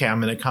like, okay, I'm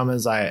going to come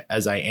as I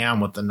am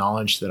with the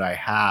knowledge that I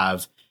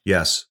have.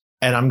 Yes.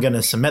 And I'm going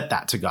to submit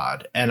that to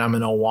God, and I'm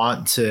going to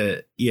want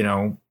to,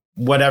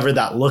 whatever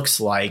that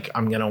looks like,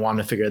 I'm going to want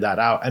to figure that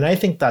out. And I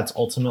think that's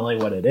ultimately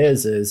what it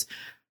is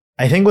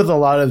I think with a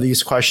lot of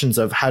these questions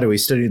of how do we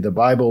study the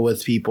Bible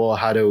with people?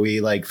 How do we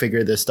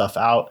figure this stuff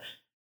out?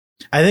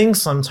 I think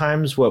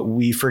sometimes what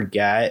we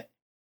forget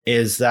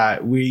is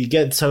that we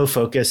get so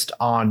focused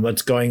on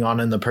what's going on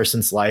in the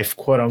person's life,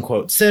 quote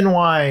unquote, sin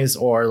wise,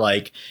 or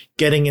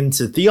getting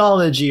into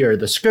theology or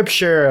the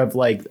scripture of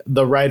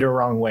the right or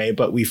wrong way.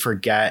 But we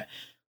forget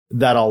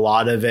that a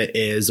lot of it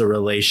is a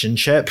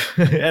relationship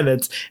and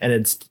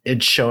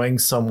it's showing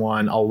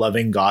someone a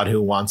loving God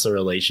who wants a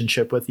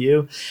relationship with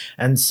you.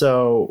 And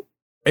so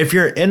if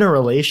you're in a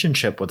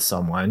relationship with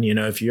someone,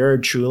 if you're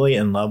truly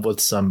in love with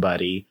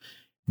somebody,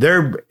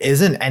 there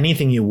isn't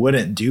anything you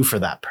wouldn't do for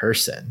that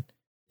person.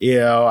 You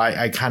know,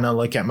 I kind of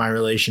look at my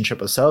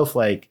relationship with Soph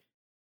like,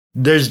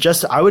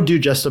 I would do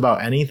just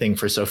about anything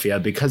for Sophia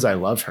because I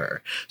love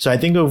her. So I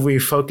think if we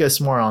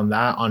focus more on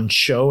that, on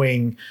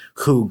showing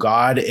who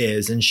God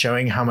is and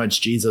showing how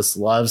much Jesus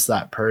loves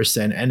that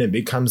person, and it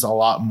becomes a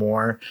lot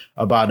more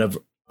about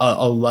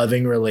a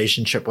loving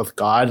relationship with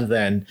God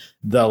than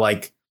the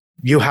like,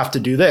 you have to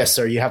do this,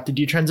 or you have to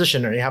do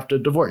transition, or you have to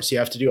divorce, you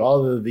have to do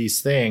all of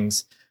these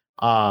things.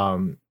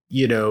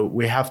 You know,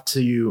 we have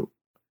to,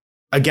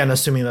 again,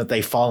 assuming that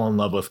they fall in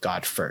love with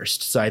God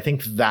first. So I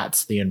think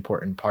that's the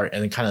important part,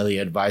 and kind of the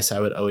advice I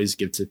would always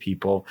give to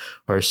people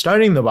who are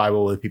starting the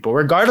Bible with people,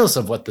 regardless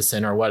of what the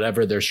sin or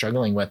whatever they're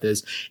struggling with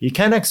is. You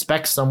can't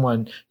expect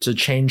someone to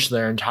change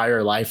their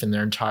entire life and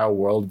their entire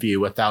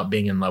worldview without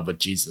being in love with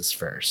Jesus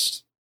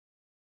first.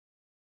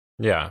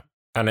 Yeah,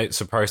 and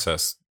it's a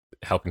process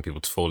helping people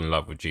to fall in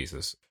love with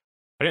Jesus.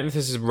 I don't know if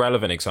this is a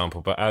relevant example,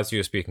 but as you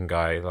were speaking,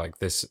 Guy, like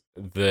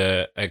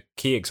a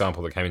key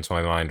example that came into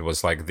my mind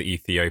was like the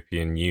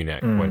Ethiopian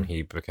eunuch when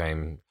he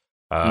became,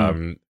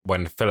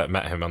 when Philip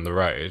met him on the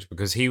road,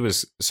 because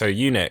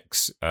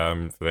eunuchs,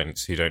 for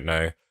those who don't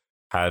know,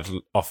 had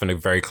often a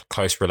very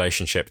close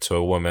relationship to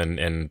a woman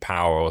in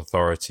power or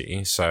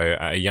authority. So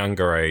at a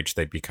younger age,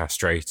 they'd be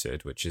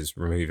castrated, which is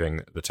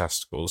removing the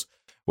testicles,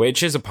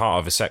 which is a part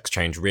of a sex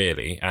change,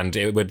 really. And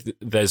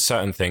there's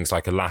certain things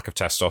like a lack of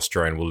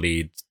testosterone will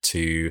lead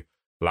to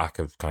lack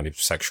of kind of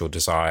sexual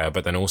desire,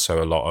 but then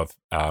also a lot of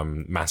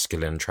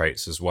masculine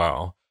traits as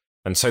well.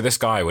 And so this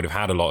guy would have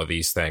had a lot of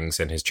these things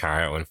in his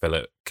chariot when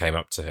Philip came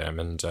up to him.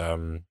 And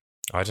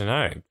I don't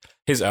know,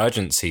 his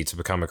urgency to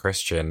become a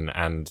Christian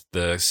and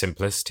the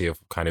simplicity of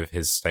kind of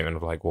his statement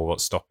of like, well,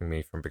 what's stopping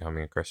me from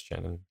becoming a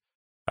Christian?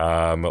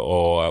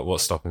 Or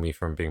what's stopping me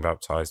from being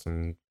baptized?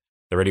 And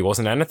there really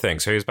wasn't anything,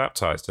 so he was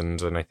baptized,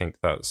 and I think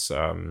that's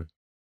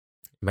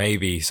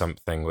maybe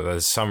something where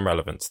there's some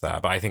relevance there.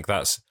 But I think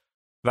that's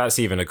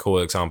even a cool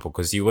example,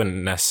 because you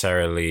wouldn't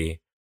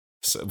necessarily.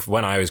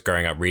 When I was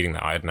growing up reading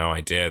that, I had no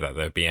idea that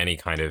there'd be any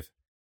kind of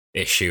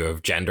issue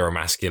of gender or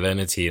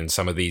masculinity in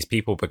some of these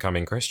people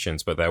becoming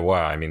Christians, but there were.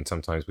 I mean,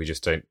 sometimes we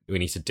just don't. We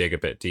need to dig a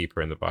bit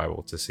deeper in the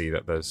Bible to see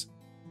that there's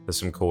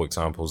some cool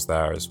examples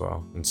there as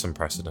well, and some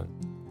precedent.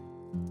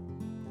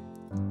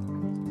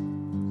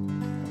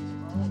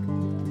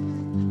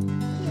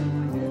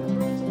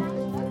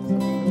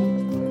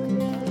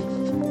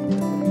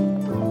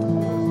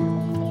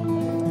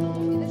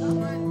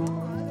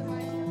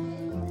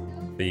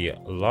 The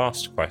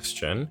last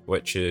question,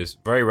 which is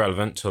very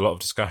relevant to a lot of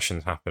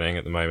discussions happening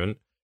at the moment.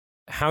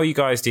 How are you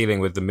guys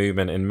dealing with the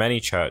movement in many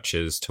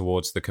churches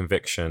towards the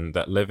conviction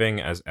that living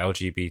as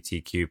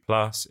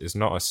LGBTQ+ is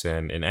not a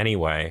sin in any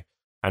way,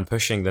 and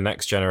pushing the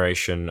next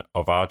generation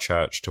of our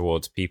church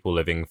towards people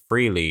living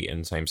freely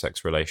in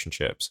same-sex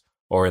relationships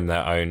or in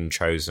their own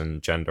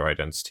chosen gender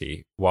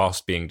identity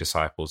whilst being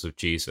disciples of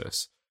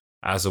Jesus,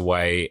 as a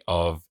way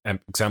of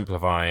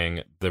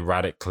exemplifying the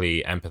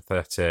radically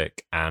empathetic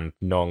and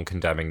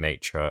non-condemning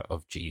nature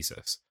of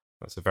Jesus?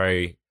 That's a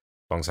very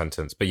long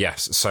sentence, but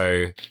yes.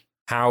 So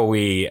how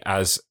we,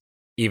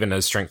 even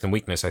as Strength and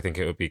Weakness, I think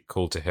it would be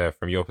cool to hear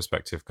from your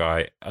perspective,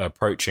 Guy,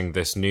 approaching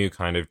this new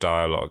kind of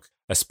dialogue,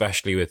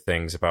 especially with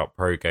things about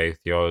pro-gay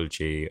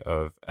theology,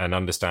 of an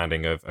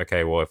understanding of,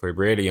 okay, well, if we're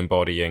really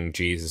embodying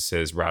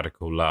Jesus's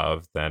radical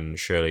love, then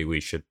surely we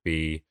should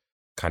be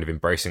kind of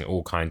embracing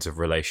all kinds of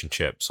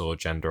relationships or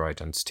gender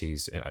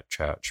identities at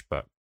church.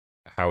 But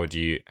how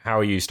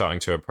are you starting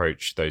to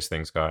approach those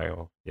things, Guy?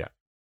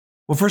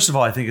 Well, first of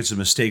all, I think it's a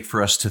mistake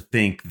for us to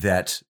think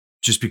that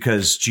just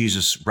because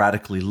Jesus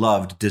radically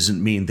loved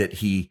doesn't mean that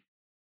he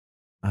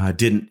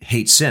didn't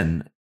hate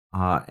sin,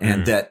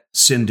 and that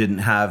sin didn't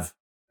have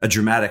a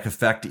dramatic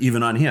effect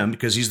even on him,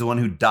 because he's the one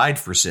who died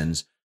for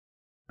sins.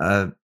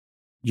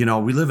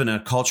 We live in a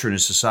culture and a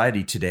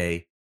society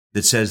today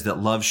that says that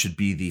love should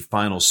be the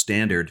final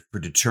standard for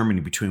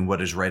determining between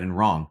what is right and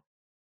wrong.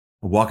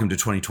 Welcome to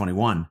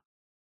 2021.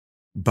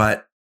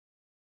 But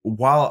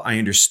while I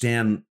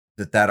understand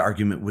that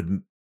argument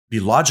would be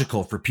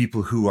logical for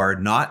people who are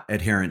not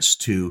adherents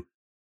to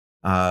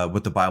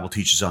what the Bible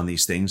teaches on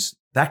these things,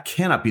 that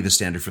cannot be the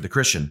standard for the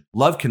Christian.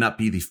 Love cannot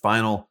be the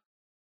final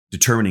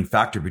determining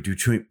factor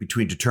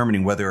between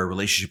determining whether a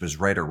relationship is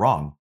right or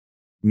wrong.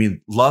 I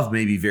mean, love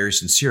may be very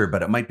sincere,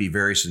 but it might be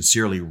very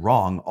sincerely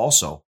wrong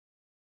also.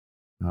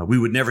 We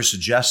would never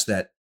suggest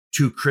that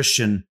two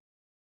Christian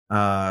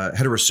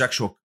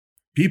heterosexual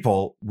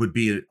people would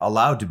be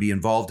allowed to be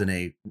involved in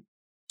a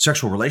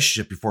sexual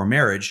relationship before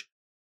marriage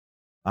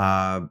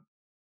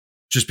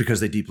just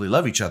because they deeply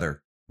love each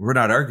other. We're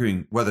not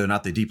arguing whether or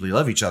not they deeply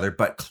love each other,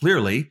 but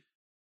clearly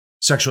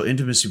sexual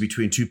intimacy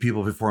between two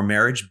people before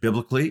marriage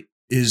biblically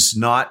is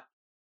not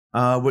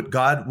what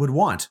God would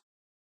want.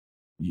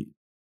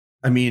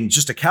 I mean,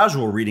 just a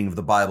casual reading of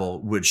the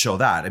Bible would show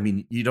that. I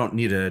mean, you don't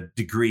need a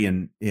degree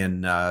in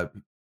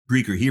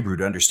Greek or Hebrew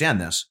to understand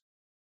this.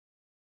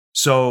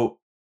 So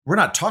we're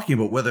not talking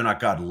about whether or not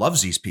God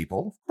loves these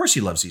people. Of course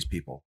he loves these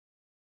people.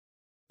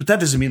 But that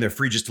doesn't mean they're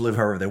free just to live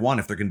however they want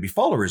if they're going to be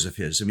followers of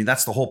his. I mean,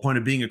 that's the whole point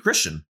of being a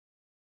Christian.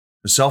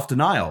 The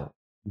self-denial.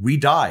 We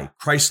die.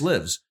 Christ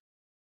lives.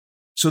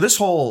 So this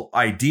whole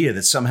idea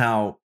that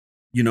somehow,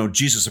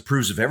 Jesus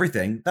approves of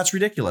everything, that's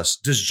ridiculous.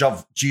 Does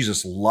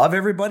Jesus love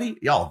everybody?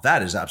 Yeah,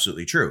 that is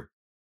absolutely true.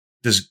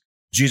 Does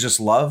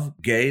Jesus love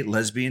gay,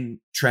 lesbian,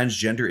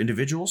 transgender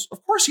individuals?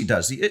 Of course he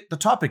does. The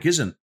topic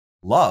isn't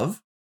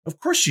love. Of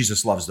course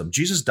Jesus loves them.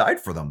 Jesus died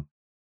for them.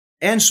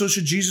 And so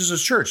should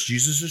Jesus' church.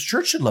 Jesus'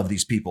 church should love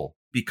these people,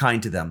 be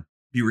kind to them,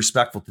 be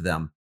respectful to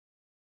them,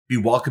 be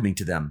welcoming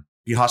to them,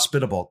 be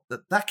hospitable.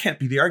 That can't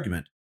be the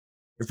argument.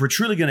 If we're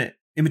truly going to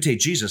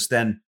imitate Jesus,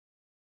 then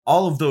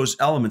all of those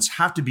elements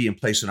have to be in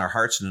place in our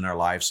hearts and in our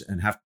lives,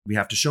 and we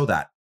have to show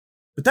that.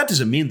 But that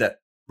doesn't mean that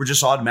we're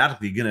just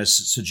automatically going to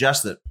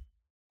suggest that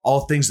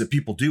all things that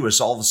people do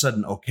is all of a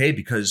sudden okay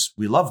because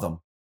we love them.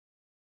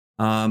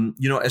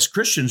 As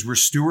Christians, we're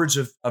stewards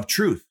of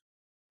truth.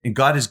 And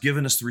God has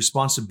given us the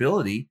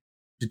responsibility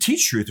to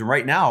teach truth. And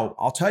right now,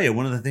 I'll tell you,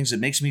 one of the things that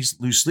makes me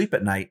lose sleep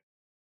at night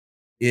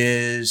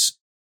is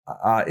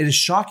it is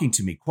shocking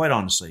to me, quite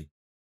honestly,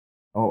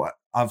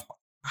 of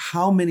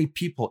how many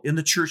people in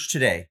the church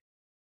today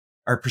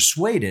are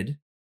persuaded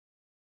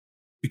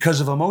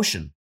because of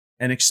emotion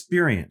and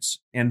experience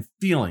and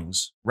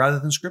feelings rather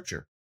than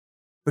scripture.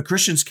 But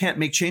Christians can't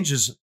make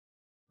changes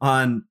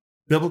on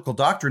biblical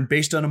doctrine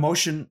based on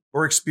emotion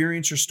or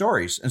experience or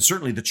stories. And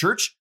certainly the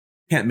church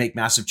can't make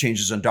massive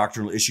changes on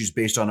doctrinal issues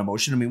based on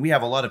emotion. I mean, we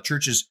have a lot of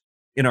churches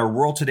in our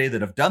world today that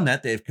have done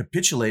that. They've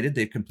capitulated.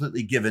 They've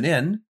completely given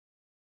in.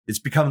 It's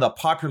become the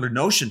popular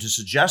notion to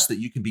suggest that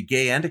you can be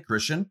gay and a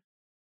Christian.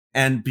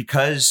 And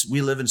because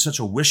we live in such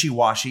a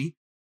wishy-washy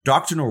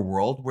doctrinal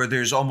world where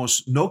there's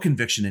almost no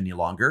conviction any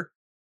longer,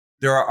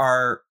 there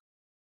are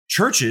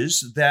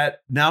churches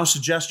that now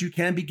suggest you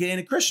can be gay and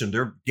a Christian.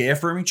 They're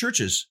gay-affirming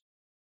churches.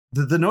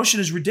 The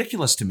notion is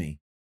ridiculous to me.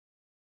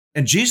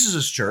 And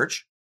Jesus'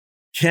 church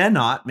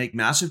cannot make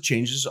massive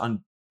changes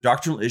on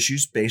doctrinal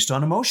issues based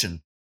on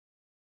emotion.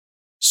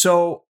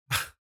 So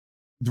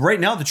right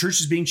now, the church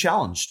is being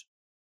challenged.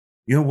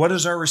 What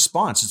is our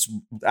response? It's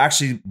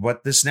actually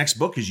what this next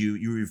book is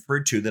you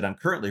referred to that I'm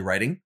currently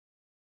writing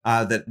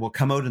that will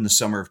come out in the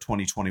summer of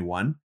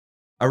 2021,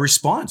 a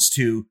response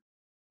to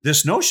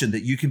this notion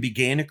that you can be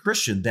gay and a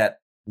Christian,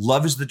 that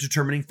love is the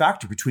determining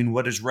factor between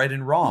what is right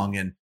and wrong.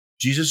 And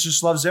Jesus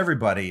just loves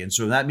everybody. And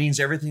so that means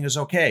everything is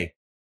okay.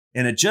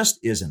 And it just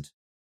isn't.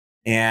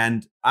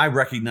 And I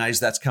recognize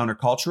that's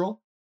countercultural.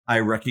 I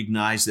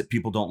recognize that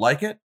people don't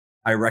like it.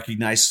 I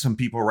recognize some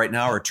people right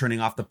now are turning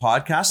off the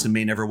podcast and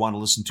may never want to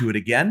listen to it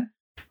again.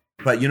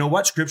 But you know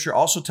what? Scripture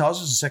also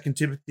tells us in 2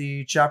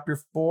 Timothy chapter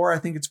 4, I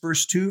think it's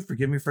verse 2.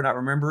 Forgive me for not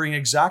remembering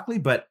exactly,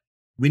 but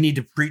we need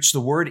to preach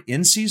the word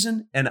in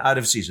season and out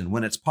of season,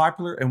 when it's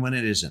popular and when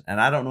it isn't. And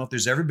I don't know if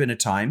there's ever been a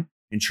time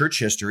in church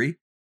history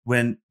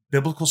when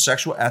biblical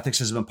sexual ethics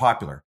has been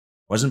popular.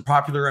 Wasn't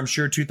popular, I'm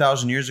sure,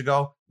 2,000 years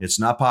ago. It's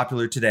not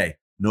popular today.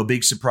 No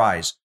big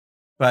surprise.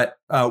 But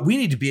we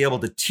need to be able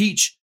to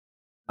teach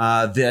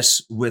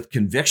this with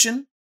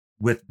conviction,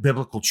 with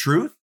biblical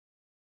truth.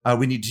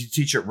 We need to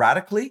teach it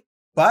radically.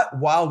 But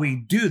while we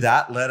do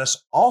that, let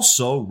us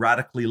also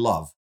radically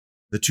love.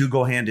 The two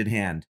go hand in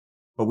hand.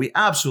 But we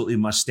absolutely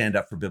must stand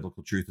up for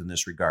biblical truth in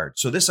this regard.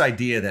 So this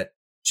idea that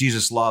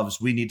Jesus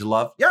loves, we need to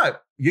love. Yeah,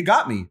 you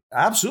got me.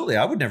 Absolutely.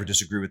 I would never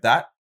disagree with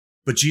that.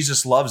 But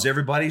Jesus loves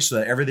everybody so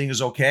that everything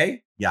is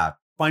okay. Yeah,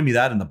 find me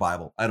that in the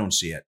Bible. I don't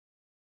see it.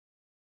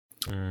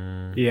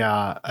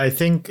 Yeah, I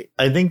think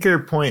your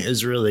point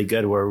is really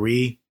good where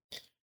I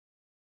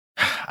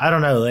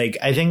don't know,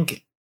 I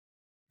think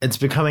it's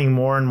becoming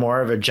more and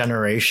more of a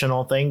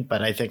generational thing,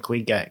 but I think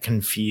we get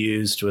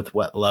confused with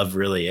what love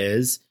really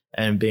is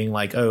and being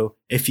like, oh,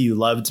 if you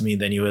loved me,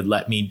 then you would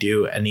let me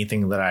do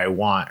anything that I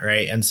want.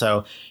 Right. And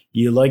so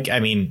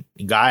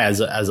Guy, as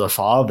a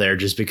father,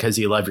 just because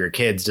you love your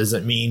kids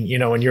doesn't mean,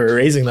 when you were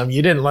raising them,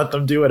 you didn't let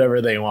them do whatever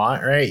they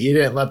want. Right. You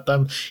didn't let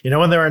them,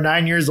 when they were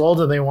 9 years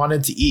old and they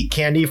wanted to eat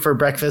candy for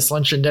breakfast,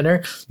 lunch and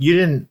dinner,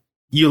 you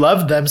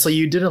loved them. So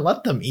you didn't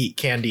let them eat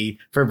candy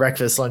for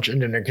breakfast, lunch and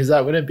dinner because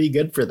that wouldn't be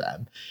good for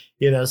them.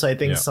 So I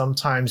think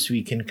sometimes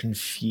we can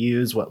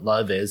confuse what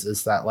love is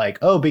that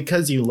oh,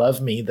 because you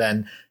love me,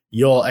 then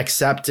you'll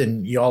accept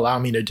and you'll allow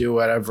me to do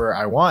whatever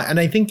I want. And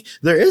I think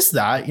there is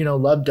that,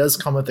 love does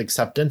come with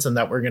acceptance and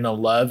that we're going to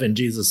love and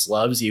Jesus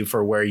loves you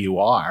for where you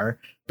are.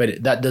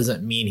 But that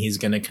doesn't mean he's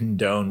going to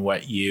condone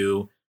what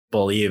you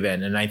believe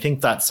in. And I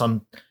think that's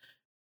something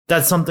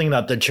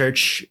that the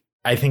church,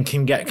 I think,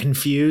 can get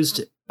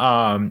confused.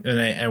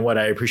 And what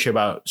I appreciate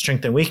about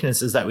Strength and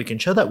Weakness is that we can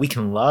show that we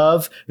can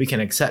love, we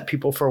can accept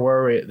people for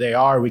where they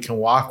are, we can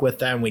walk with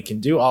them, we can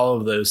do all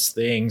of those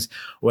things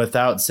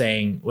without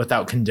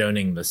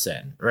condoning the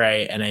sin,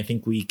 right? And I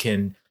think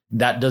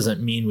that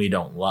doesn't mean we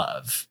don't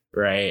love,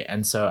 right?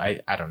 And so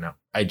I don't know.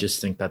 I just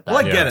think that. Well,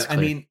 I get it. Clear.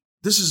 I mean,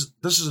 this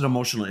is an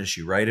emotional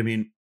issue, right? I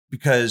mean,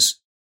 because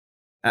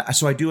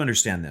so I do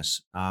understand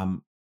this.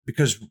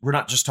 Because we're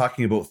not just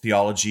talking about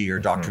theology or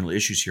doctrinal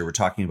issues here. We're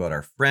talking about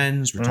our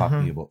friends. We're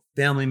talking about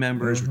family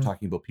members. We're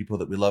talking about people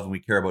that we love and we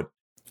care about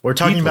We're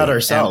talking about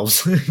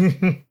ourselves.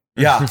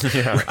 Yeah.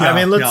 I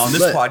mean, on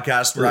this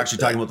podcast, we're actually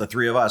talking about the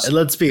three of us.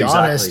 Let's be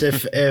honest.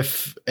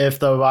 If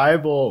the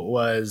Bible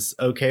was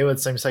okay with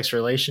same-sex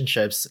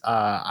relationships,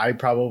 I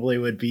probably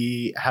would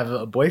have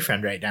a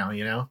boyfriend right now,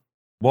 you know?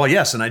 Well,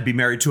 yes, and I'd be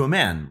married to a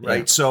man,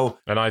 right? Yeah. So,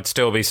 and I'd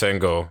still be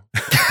single.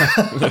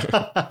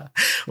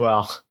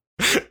 Well,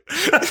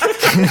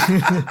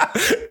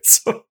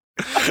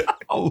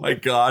 oh my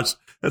gosh,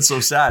 that's so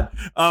sad.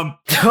 No,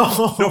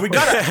 we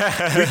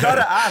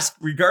gotta ask,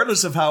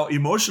 regardless of how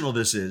emotional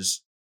this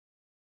is.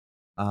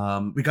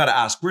 We gotta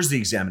ask, where's the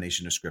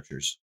examination of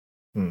scriptures?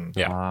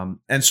 Yeah.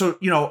 And so,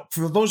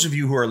 for those of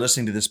you who are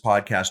listening to this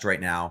podcast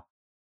right now,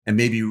 and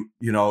maybe,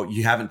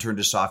 you haven't turned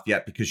us off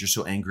yet because you're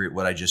so angry at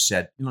what I just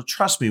said,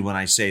 trust me when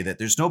I say that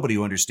there's nobody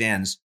who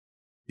understands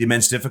the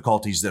immense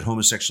difficulties that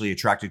homosexually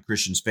attracted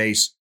Christians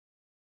face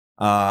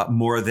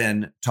more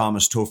than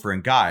Thomas, Topher,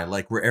 and Guy.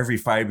 Like, where every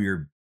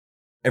fiber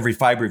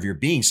of your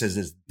being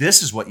says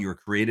this is what you were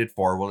created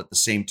for. While at the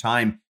same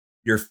time,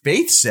 your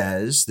faith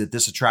says that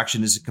this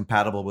attraction isn't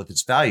compatible with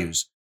its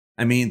values.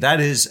 I mean, that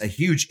is a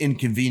huge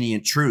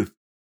inconvenient truth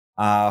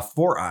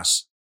for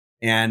us.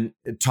 And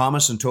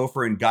Thomas and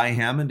Topher and Guy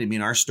Hammond, I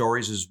mean, our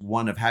stories is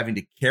one of having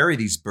to carry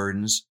these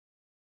burdens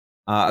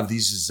of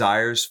these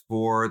desires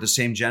for the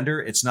same gender.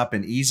 It's not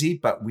been easy,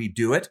 but we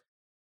do it.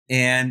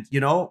 And,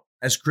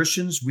 as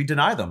Christians, we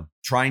deny them,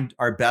 trying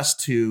our best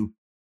to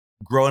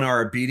grow in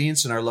our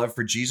obedience and our love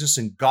for Jesus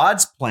and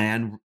God's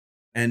plan.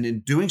 And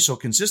in doing so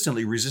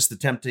consistently, resist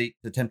the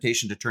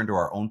temptation to turn to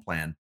our own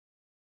plan.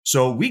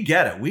 So we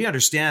get it. We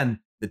understand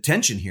the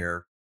tension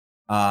here.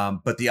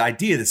 But the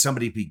idea that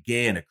somebody be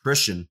gay and a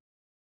Christian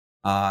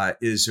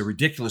is a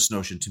ridiculous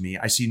notion to me.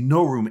 I see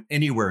no room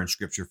anywhere in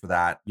scripture for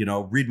that.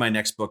 Read my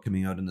next book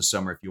coming out in the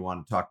summer if you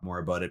want to talk more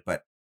about it.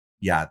 But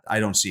yeah, I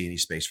don't see any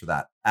space for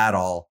that at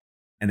all.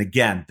 And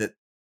again, that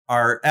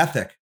our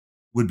ethic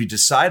would be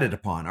decided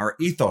upon, our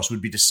ethos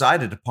would be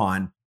decided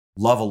upon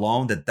love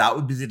alone, that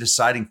would be the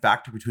deciding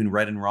factor between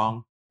right and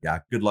wrong. Yeah,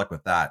 good luck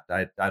with that.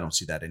 I don't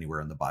see that anywhere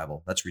in the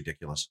Bible. That's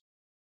ridiculous.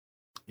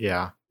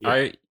 Yeah.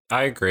 I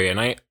agree. And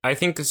I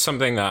think it's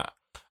something that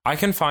I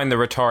can find the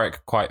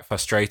rhetoric quite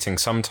frustrating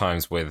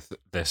sometimes with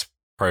this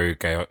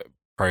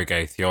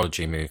pro-gay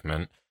theology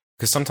movement,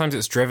 because sometimes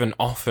it's driven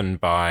often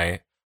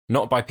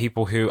not by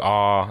people who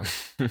are...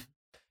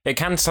 It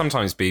can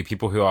sometimes be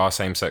people who are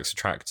same-sex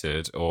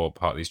attracted or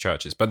part of these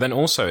churches, but then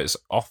also it's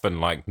often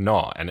like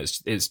not, and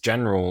it's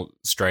general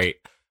straight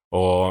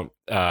or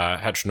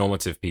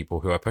heteronormative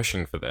people who are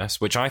pushing for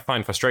this, which I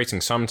find frustrating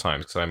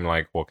sometimes because I'm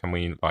like, well, can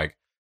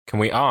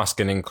we ask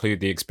and include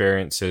the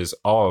experiences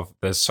of,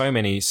 there's so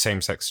many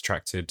same-sex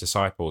attracted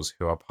disciples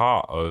who are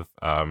part of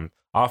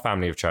our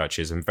family of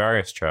churches and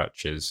various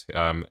churches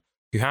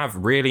who have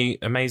really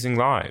amazing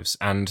lives,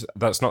 and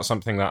that's not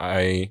something that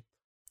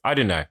I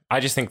don't know.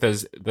 I just think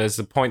there's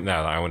a point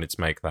there that I wanted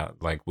to make,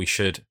 that like we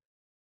should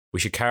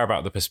care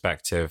about the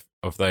perspective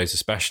of those,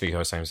 especially who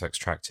are same-sex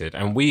attracted.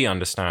 And we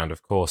understand,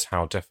 of course,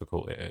 how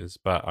difficult it is.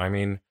 But I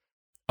mean,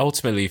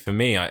 ultimately for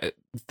me,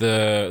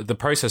 the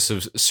process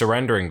of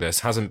surrendering this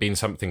hasn't been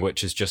something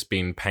which has just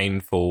been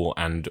painful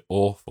and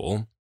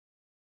awful.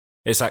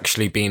 It's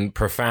actually been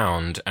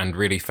profound and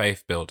really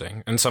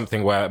faith-building, and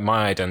something where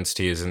my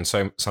identity is in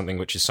something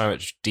which is so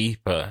much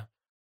deeper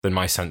than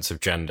my sense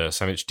of gender,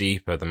 so much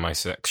deeper than my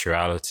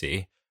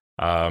sexuality.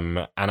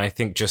 And I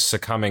think just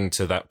succumbing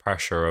to that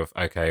pressure of,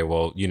 okay,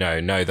 well,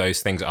 no,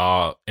 those things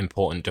are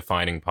important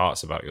defining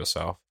parts about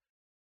yourself,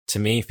 to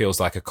me feels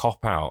like a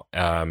cop-out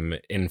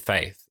in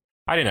faith.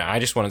 I don't know, I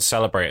just want to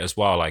celebrate as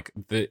well, like,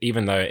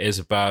 even though it is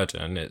a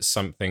burden, it's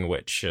something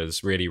which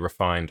has really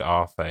refined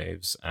our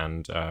faiths,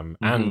 and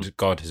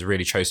God has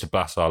really chose to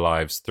bless our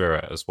lives through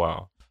it as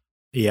well.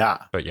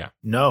 Yeah. But yeah.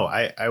 No,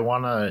 I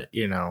want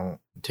to,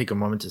 take a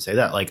moment to say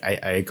that. Like,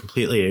 I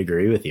completely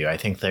agree with you. I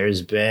think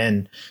there's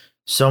been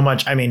so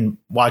much, I mean,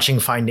 watching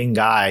Finding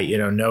Guy,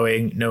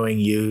 knowing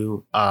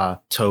you,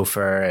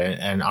 Topher,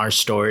 and our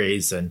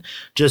stories, and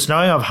just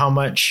knowing of how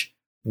much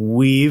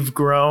we've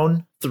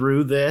grown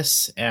through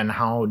this and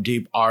how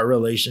deep our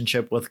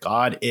relationship with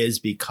God is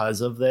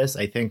because of this.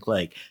 I think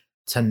like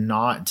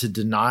to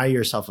deny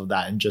yourself of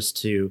that and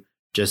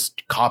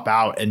just cop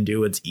out and do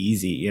what's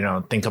easy,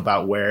 think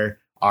about where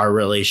our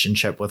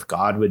relationship with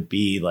God would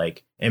be,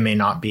 like, it may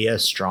not be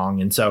as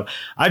strong. And so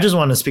I just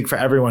want to speak for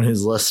everyone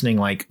who's listening.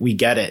 Like, we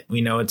get it. We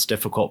know it's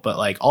difficult, but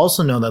like,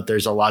 also know that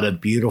there's a lot of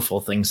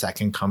beautiful things that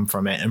can come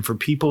from it. And for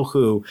people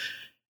who,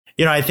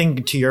 I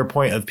think to your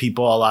point of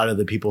people, a lot of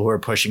the people who are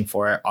pushing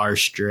for it are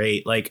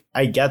straight. Like,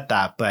 I get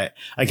that, but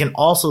I can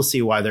also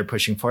see why they're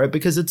pushing for it,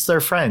 because it's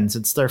their friends,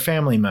 it's their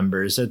family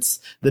members, it's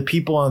the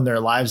people in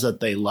their lives that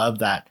they love,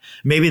 that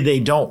maybe they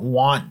don't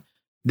want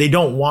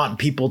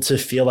people to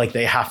feel like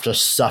they have to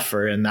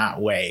suffer in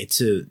that way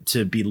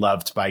to be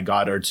loved by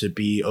God or to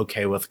be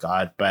okay with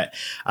God. But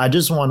I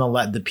just want to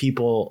let the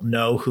people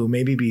know who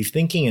maybe be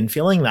thinking and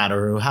feeling that,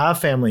 or who have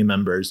family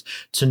members,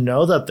 to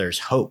know that there's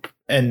hope,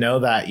 and know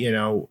that,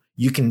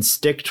 you can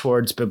stick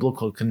towards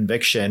biblical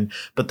conviction,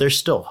 but there's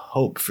still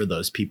hope for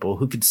those people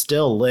who could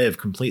still live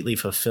completely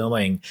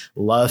fulfilling,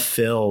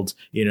 love-filled,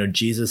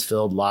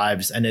 Jesus-filled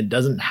lives. And it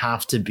doesn't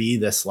have to be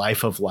this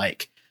life of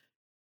like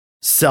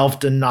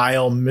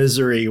self-denial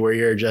misery where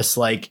you're just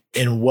like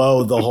in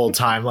woe the whole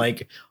time.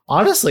 Like,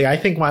 honestly, I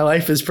think my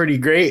life is pretty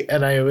great.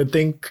 And I would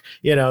think,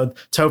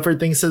 Topher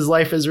thinks his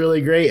life is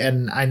really great.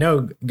 And I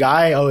know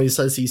Guy always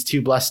says he's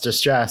too blessed to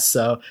stress.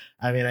 So,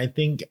 I mean, I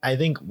think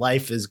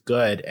life is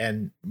good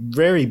and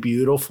very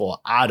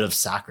beautiful out of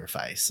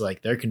sacrifice.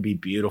 Like, there can be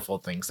beautiful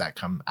things that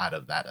come out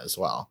of that as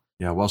well.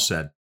 Yeah, well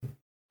said.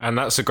 And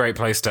that's a great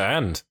place to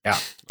end. Yeah,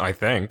 I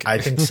think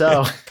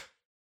so.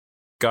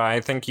 Guy,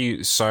 thank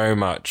you so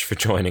much for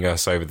joining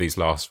us over these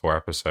last 4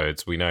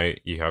 episodes. We know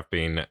you have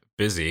been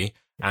busy,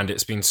 and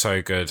it's been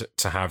so good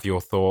to have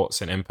your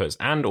thoughts and inputs,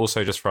 and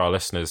also just for our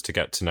listeners to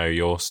get to know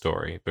your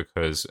story,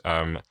 because,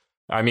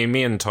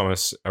 me and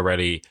Thomas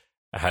already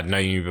had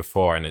known you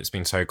before, and it's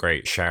been so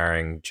great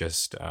sharing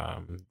just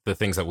the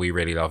things that we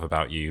really love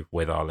about you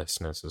with our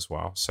listeners as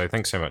well. So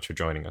thanks so much for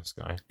joining us,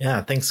 Guy.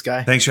 Yeah, thanks,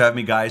 Guy. Thanks for having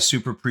me, guys.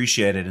 Super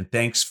appreciate it. And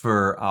thanks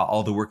for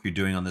all the work you're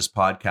doing on this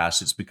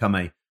podcast. It's become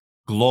a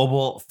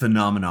global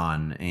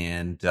phenomenon,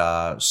 and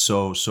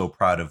so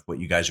proud of what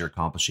you guys are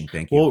accomplishing.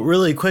 Thank you. Well,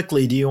 really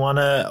quickly, do you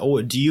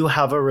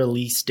have a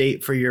release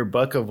date for your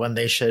book of when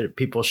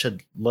people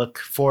should look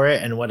for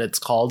it and what it's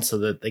called so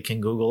that they can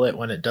Google it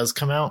when it does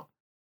come out?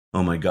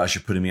 Oh my gosh,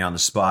 you're putting me on the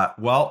spot.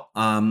 Well,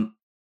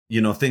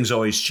 things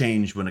always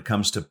change when it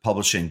comes to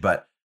publishing,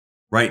 but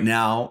right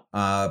now,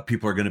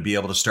 people are going to be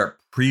able to start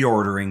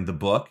pre-ordering the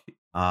book.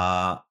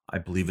 I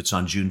believe it's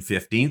on June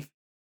 15th,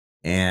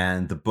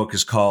 and the book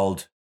is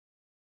called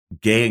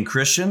Gay and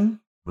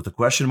Christian with a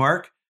question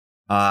mark,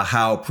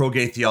 how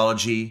pro-gay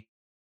theology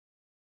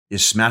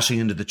is smashing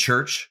into the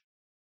church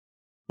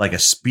like a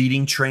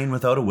speeding train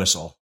without a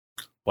whistle.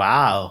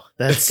 Wow,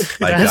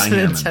 that's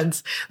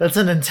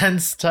an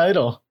intense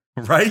title.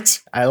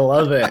 Right? I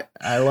love it.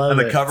 And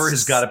the cover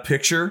has got a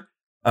picture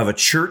of a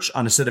church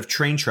on a set of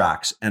train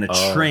tracks, and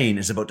a train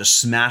is about to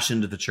smash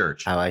into the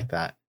church. I like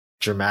that.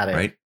 Dramatic.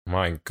 Right?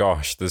 My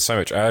gosh, there's so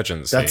much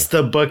urgency. That's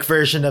the book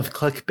version of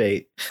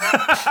clickbait.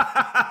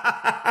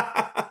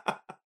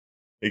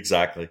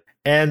 Exactly.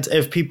 And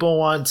if people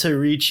want to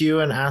reach you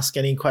and ask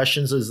any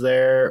questions,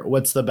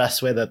 what's the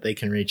best way that they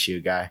can reach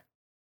you, Guy?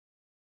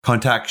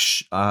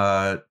 Contact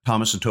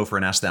Thomas and Topher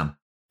and ask them.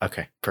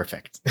 Okay,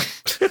 perfect.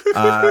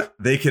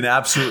 They can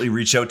absolutely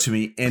reach out to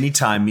me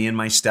anytime, me and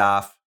my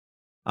staff.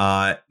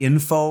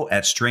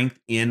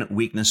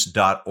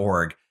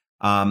 info@strengthinweakness.org.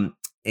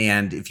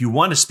 And if you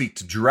want to speak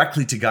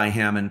directly to Guy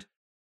Hammond,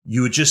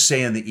 you would just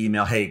say in the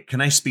email, hey, can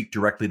I speak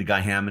directly to Guy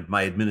Hammond?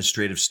 My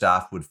administrative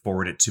staff would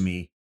forward it to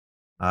me.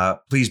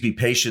 Please be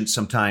patient.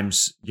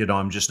 Sometimes,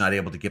 I'm just not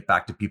able to get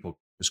back to people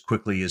as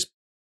quickly as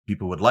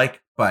people would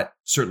like, but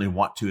certainly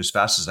want to as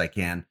fast as I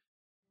can.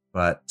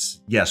 But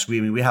yes,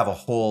 we have a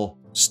whole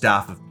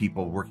staff of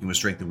people working with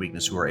Strength and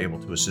Weakness who are able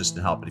to assist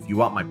and help. But if you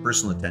want my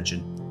personal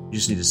attention, you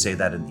just need to say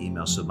that in the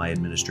email so my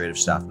administrative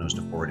staff knows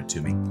to forward it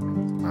to me.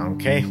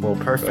 Okay, well,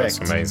 perfect.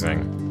 That's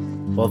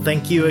amazing. Well,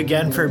 thank you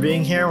again for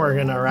being here. We're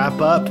going to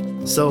wrap up.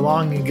 So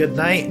long and good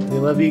night. We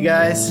love you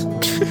guys.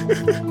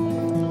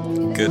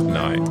 Good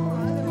night.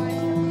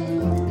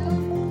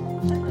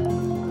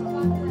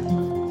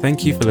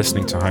 Thank you for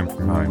listening to Home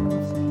from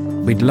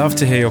Home. We'd love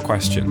to hear your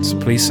questions.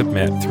 Please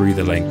submit through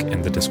the link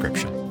in the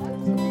description.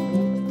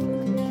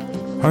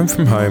 Home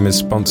from Home is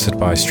sponsored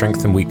by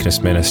Strength and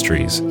Weakness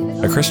Ministries,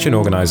 a Christian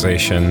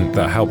organization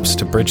that helps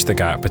to bridge the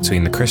gap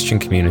between the Christian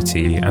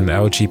community and the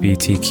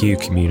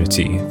LGBTQ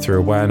community through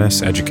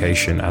awareness,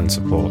 education, and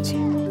support.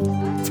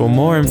 For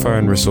more info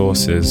and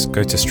resources,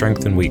 go to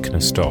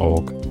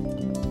strengthandweakness.org.